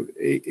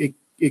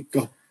 it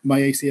got, my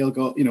ACL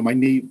got, my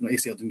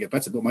ACL didn't get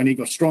better, but my knee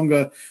got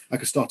stronger. I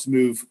could start to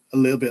move a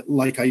little bit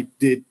like I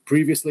did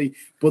previously,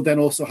 but then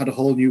also had a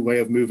whole new way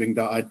of moving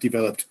that I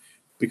developed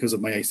because of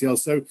my ACL.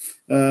 So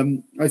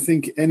I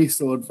think any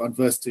sort of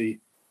adversity,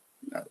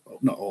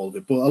 not all of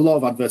it, but a lot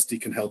of adversity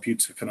can help you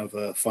to kind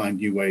of find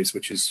new ways,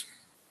 which is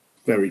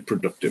very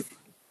productive.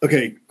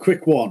 Okay,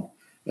 quick one.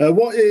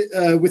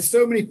 With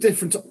so many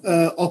different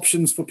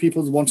options for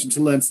people wanting to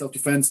learn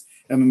self-defense,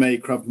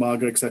 MMA, Krav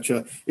Maga,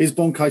 etc., is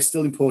Bunkai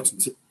still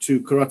important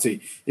to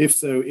karate? If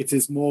so, it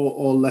is more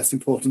or less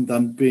important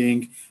than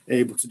being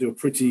able to do a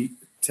pretty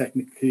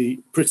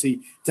technically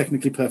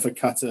perfect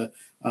kata.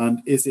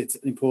 And is it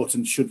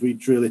important? Should we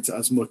drill it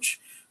as much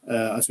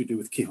as we do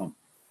with Kihon?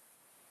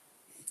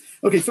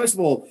 Okay, first of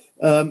all,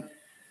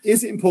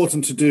 is it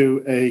important to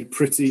do a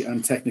pretty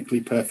and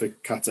technically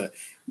perfect kata?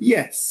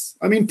 Yes.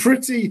 I mean,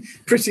 pretty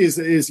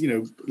is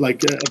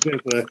like a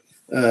bit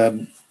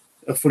of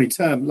a funny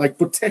term. Like,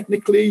 but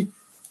technically,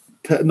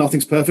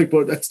 nothing's perfect.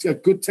 But a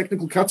good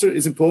technical kata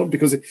is important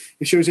because it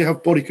shows you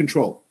have body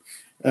control,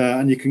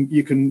 and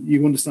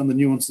you understand the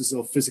nuances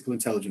of physical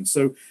intelligence.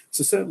 So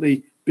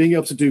certainly, being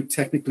able to do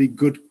technically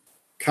good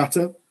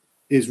kata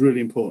is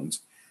really important.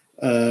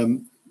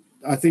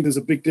 I think there's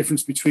a big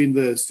difference between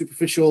the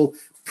superficial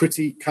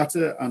pretty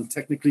kata and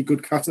technically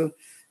good kata.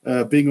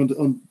 Being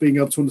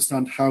able to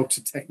understand how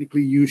to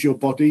technically use your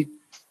body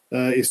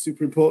is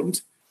super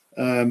important,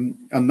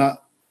 and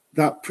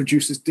that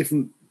produces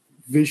different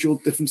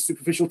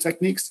superficial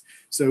techniques.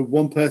 So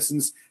one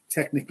person's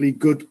technically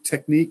good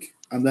technique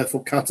and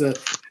therefore kata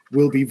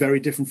will be very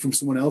different from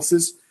someone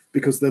else's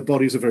because their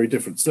bodies are very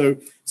different.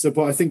 But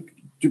I think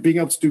being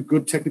able to do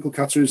good technical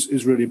kata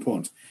is really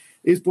important.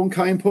 Is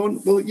Bunkai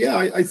important? Well, yeah,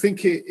 I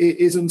think it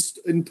is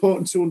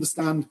important to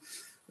understand.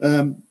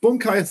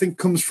 Bunkai, I think,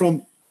 comes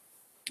from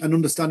an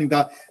understanding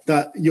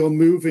that you're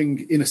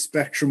moving in a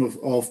spectrum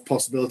of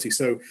possibility.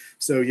 So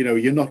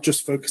you're not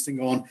just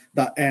focusing on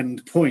that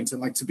end point.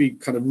 And like, to be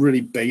kind of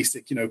really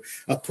basic,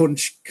 a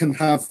punch can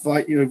have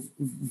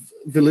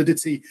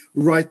validity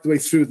right the way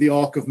through the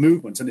arc of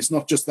movement, and it's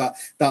not just that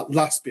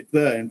last bit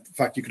there. In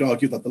fact, you could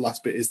argue that the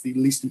last bit is the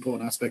least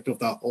important aspect of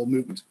that whole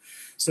movement.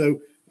 So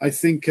I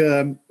think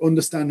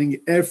understanding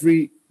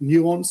every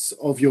nuance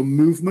of your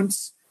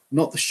movements,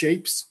 not the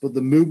shapes, but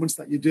the movements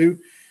that you do,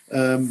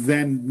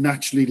 then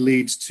naturally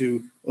leads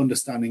to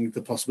understanding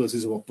the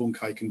possibilities of what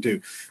Bunkai can do.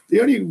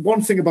 The only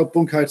one thing about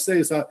Bunkai I'd say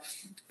is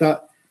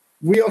that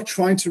we are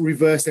trying to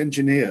reverse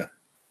engineer.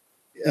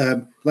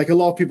 Like a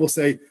lot of people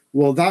say,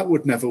 well, that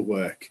would never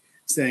work.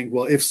 Saying,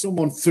 well, if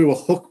someone threw a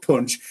hook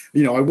punch,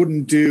 I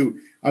wouldn't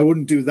do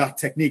that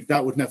technique.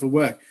 That would never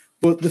work.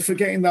 But they're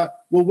forgetting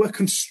that, well, we're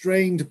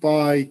constrained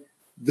by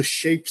the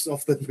shapes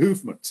of the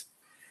movement.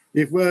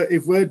 If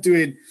we're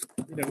doing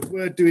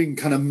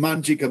kind of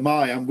magic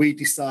amai and we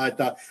decide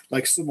that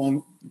like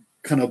someone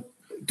kind of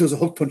does a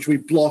hook punch, we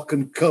block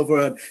and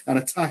cover and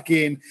attack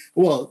in,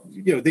 well,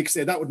 they could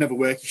say that would never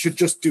work. You should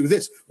just do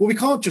this. Well, we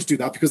can't just do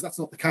that because that's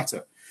not the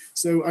kata.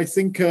 So I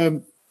think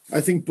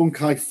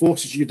Bunkai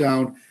forces you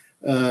down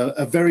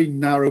a very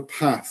narrow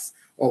path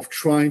of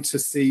trying to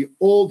see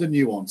all the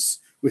nuance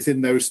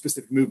within those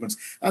specific movements.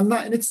 And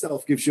that in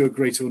itself gives you a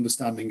greater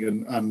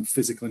understanding and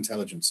physical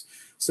intelligence.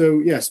 So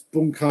yes,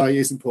 Bunkai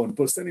is important,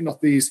 but certainly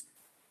not these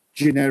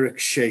generic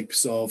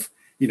shapes of,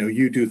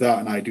 you do that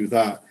and I do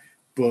that,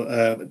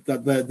 but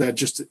that they're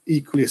just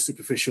equally as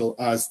superficial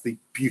as the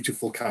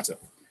beautiful kata.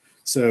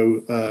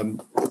 So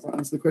does that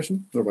answer the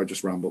question? Or have I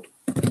just rambled?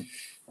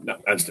 No,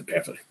 answered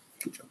perfectly.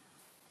 Good job.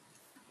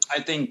 I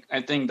think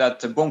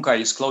that Bunkai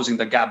is closing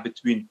the gap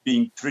between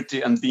being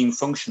pretty and being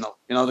functional.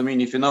 You know what I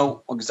mean? If you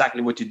know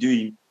exactly what you're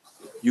doing,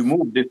 you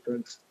move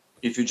different.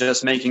 If you're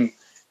just making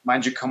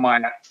magic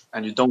kamai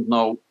and you don't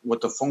know what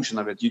the function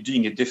of it, you're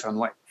doing it different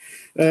way.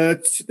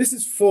 This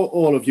is for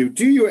all of you.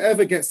 Do you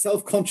ever get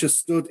self-conscious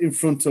stood in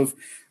front of,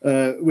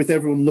 with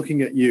everyone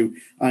looking at you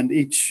and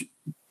each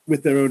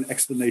with their own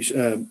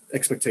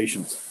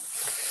expectations?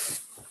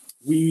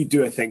 we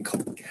do a thing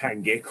called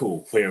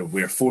Kangeko, where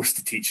we're forced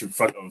to teach in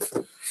front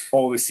of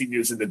all the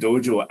seniors in the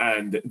dojo,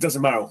 and it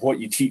doesn't matter what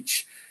you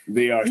teach,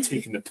 they are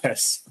taking the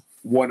piss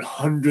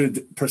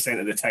 100%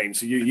 of the time.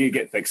 So you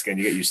get thick skin,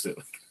 you get used to it.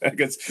 I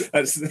guess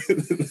that's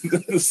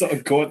the sort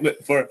of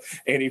gauntlet for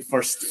any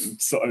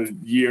first sort of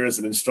year as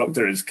an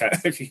instructor is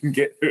if you can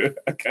get through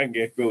a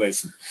Kangeko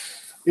lesson.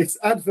 It's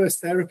adverse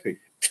therapy.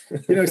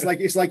 It's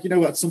like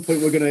at some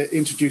point we're going to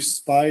introduce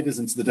spiders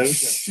into the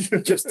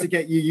dojo just to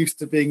get you used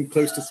to being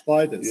close to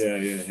spiders.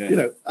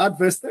 Yeah.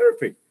 Adverse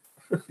therapy.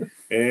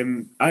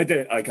 I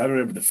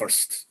remember the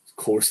first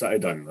course that I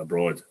done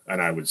abroad,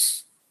 and I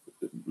was,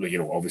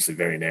 obviously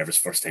very nervous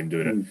first time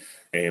doing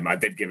it. I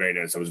did get very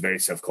nervous. I was very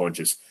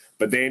self-conscious.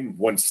 But then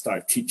once I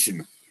started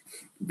teaching,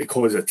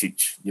 because I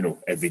teach,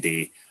 every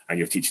day, and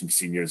you're teaching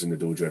seniors in the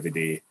dojo every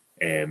day,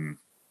 and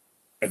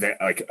then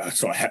I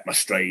sort of hit my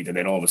stride, and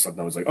then all of a sudden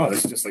I was like, oh,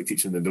 this is just like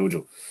teaching in the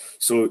dojo.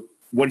 So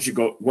once I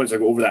got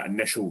over that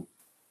initial,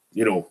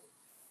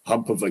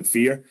 hump of like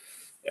fear,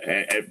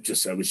 I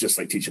was just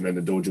like teaching in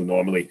the dojo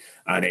normally.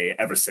 And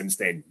ever since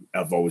then,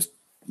 I've always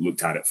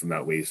looked at it from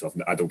that way. So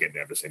I don't get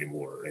nervous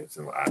anymore or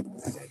anything like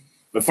that.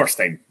 The first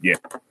time, yeah.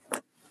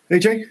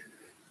 AJ?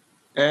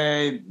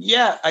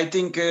 I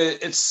think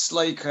it's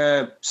like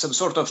some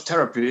sort of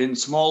therapy in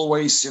small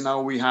ways.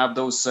 We have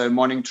those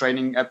morning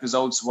training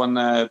episodes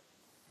when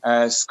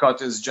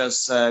Scott is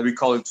just, we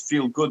call it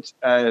feel good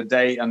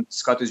day, and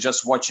Scott is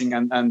just watching,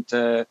 and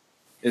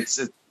it's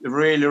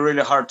really,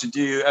 really hard to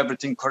do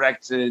everything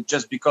correct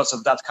just because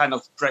of that kind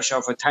of pressure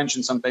of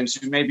attention.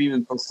 Sometimes you maybe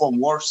even perform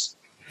worse,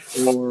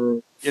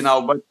 or,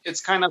 but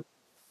it's kind of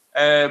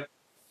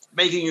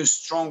making you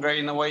stronger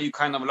in a way. You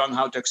kind of learn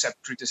how to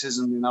accept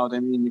criticism, you know what I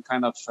mean? You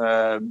kind of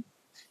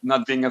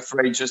not being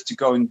afraid just to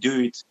go and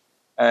do it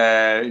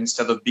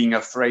instead of being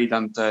afraid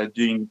and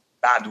doing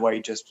bad way,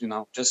 just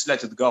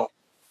let it go.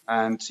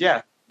 And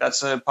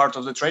that's a part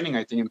of the training,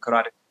 I think, in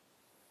karate,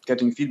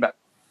 getting feedback.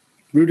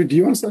 Rudy, do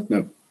you answer?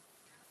 No.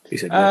 He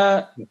said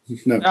no.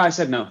 No. I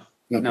said no.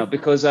 No,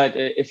 because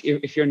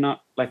if you're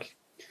not, like,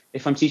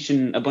 if I'm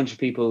teaching a bunch of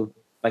people,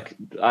 like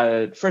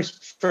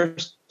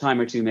first time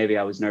or two, maybe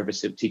I was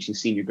nervous of teaching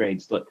senior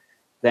grades, but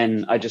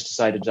then I just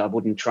decided I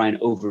wouldn't try and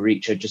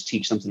overreach. I'd just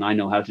teach something I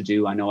know how to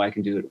do. I know I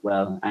can do it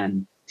well,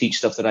 and teach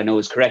stuff that I know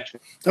is correct.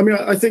 I mean,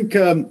 I think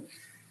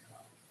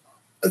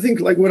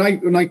like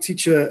when I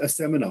teach a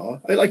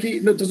seminar,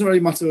 it doesn't really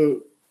matter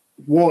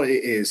what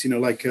it is,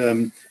 like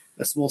a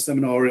small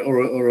seminar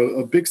or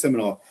a big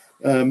seminar.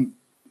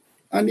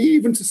 And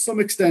even to some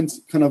extent,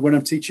 kind of when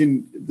I'm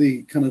teaching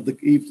the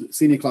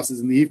senior classes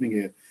in the evening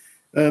here,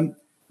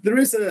 there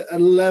is a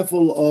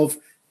level of,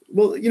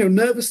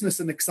 nervousness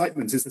and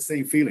excitement is the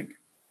same feeling.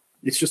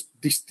 It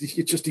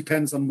just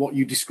depends on what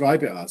you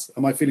describe it as.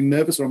 Am I feeling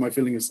nervous or am I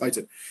feeling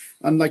excited?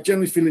 And like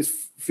generally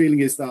feeling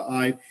is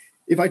that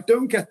if I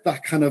don't get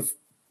that kind of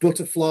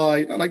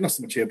butterfly, like not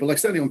so much here, but like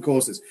certainly on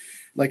courses,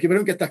 like if I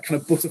don't get that kind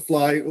of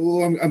butterfly,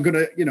 I'm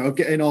gonna,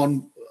 get in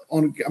on,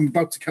 I'm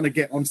about to kind of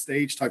get on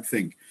stage type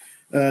thing.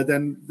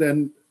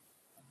 Then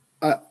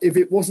if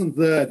it wasn't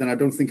there, then I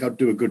don't think I'd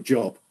do a good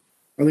job.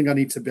 I think I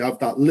need to have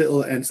that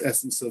little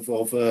essence of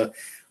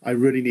I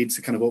really need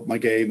to kind of up my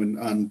game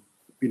and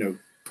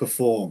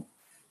perform,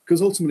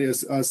 because ultimately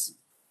as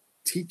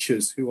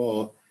teachers who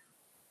are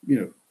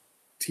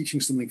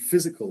teaching something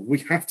physical, we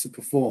have to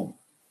perform.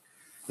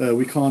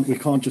 We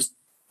can't just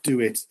do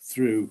it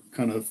through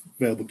kind of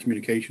verbal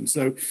communication.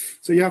 So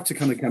you have to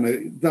kind of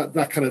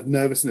that kind of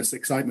nervousness,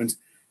 excitement,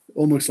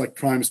 almost like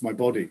primes my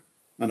body,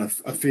 and I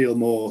feel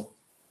more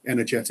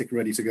energetic,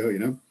 ready to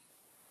go.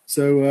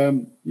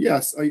 So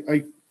yes,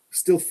 I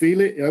still feel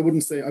it. I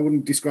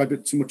wouldn't describe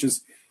it too much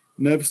as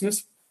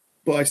nervousness,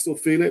 but I still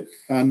feel it,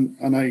 and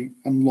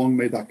I'm long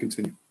may that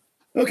continue.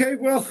 Okay,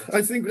 well,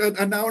 I think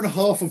an hour and a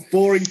half of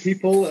boring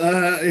people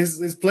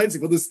is plenty,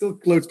 but there's still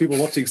loads of people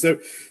watching. So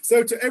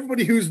to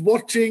everybody who's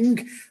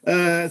watching,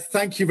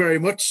 thank you very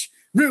much.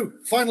 Rue,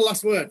 final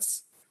last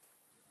words.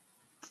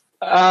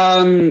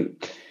 I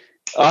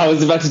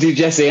was about to do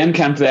Jesse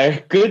Enkamp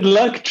there. Good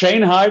luck,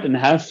 train hard, and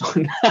have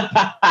fun.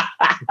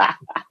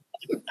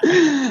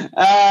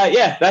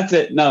 That's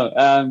it.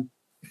 No,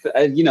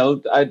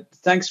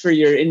 thanks for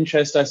your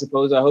interest, I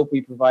suppose. I hope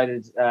we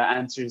provided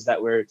answers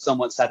that were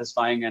somewhat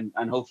satisfying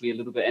and hopefully a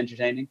little bit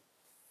entertaining.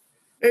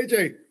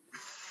 AJ.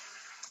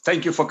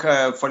 Thank you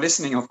for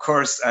listening, of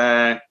course.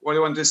 What I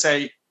want to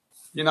say,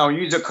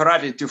 use your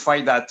karate to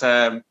fight that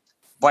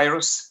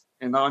virus,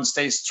 and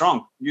stay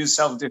strong. Use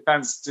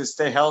self-defense to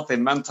stay healthy,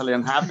 mentally,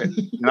 and happy.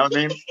 You know what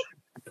I mean?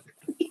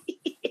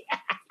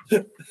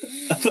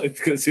 I thought you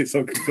were going to say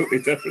something completely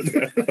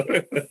different.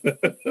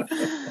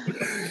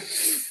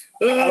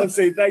 I'll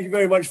say thank you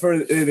very much for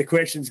the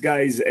questions,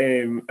 guys.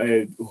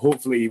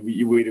 Hopefully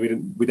we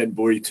didn't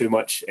bore you too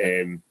much,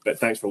 but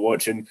thanks for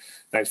watching.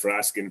 Thanks for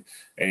asking.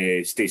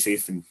 Stay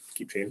safe and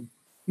keep training.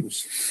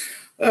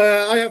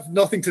 I have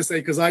nothing to say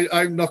because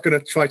I'm not going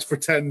to try to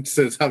pretend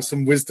to have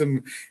some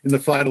wisdom in the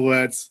final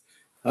words.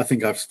 I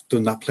think I've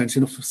done that plenty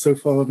enough so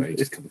far. Right,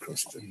 just come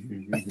across it.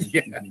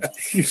 Yeah.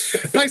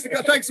 Thanks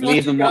so much,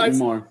 Leave them guys. wanting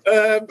more.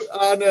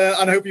 And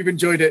I hope you've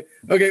enjoyed it.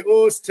 Okay,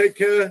 Urs, take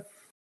care.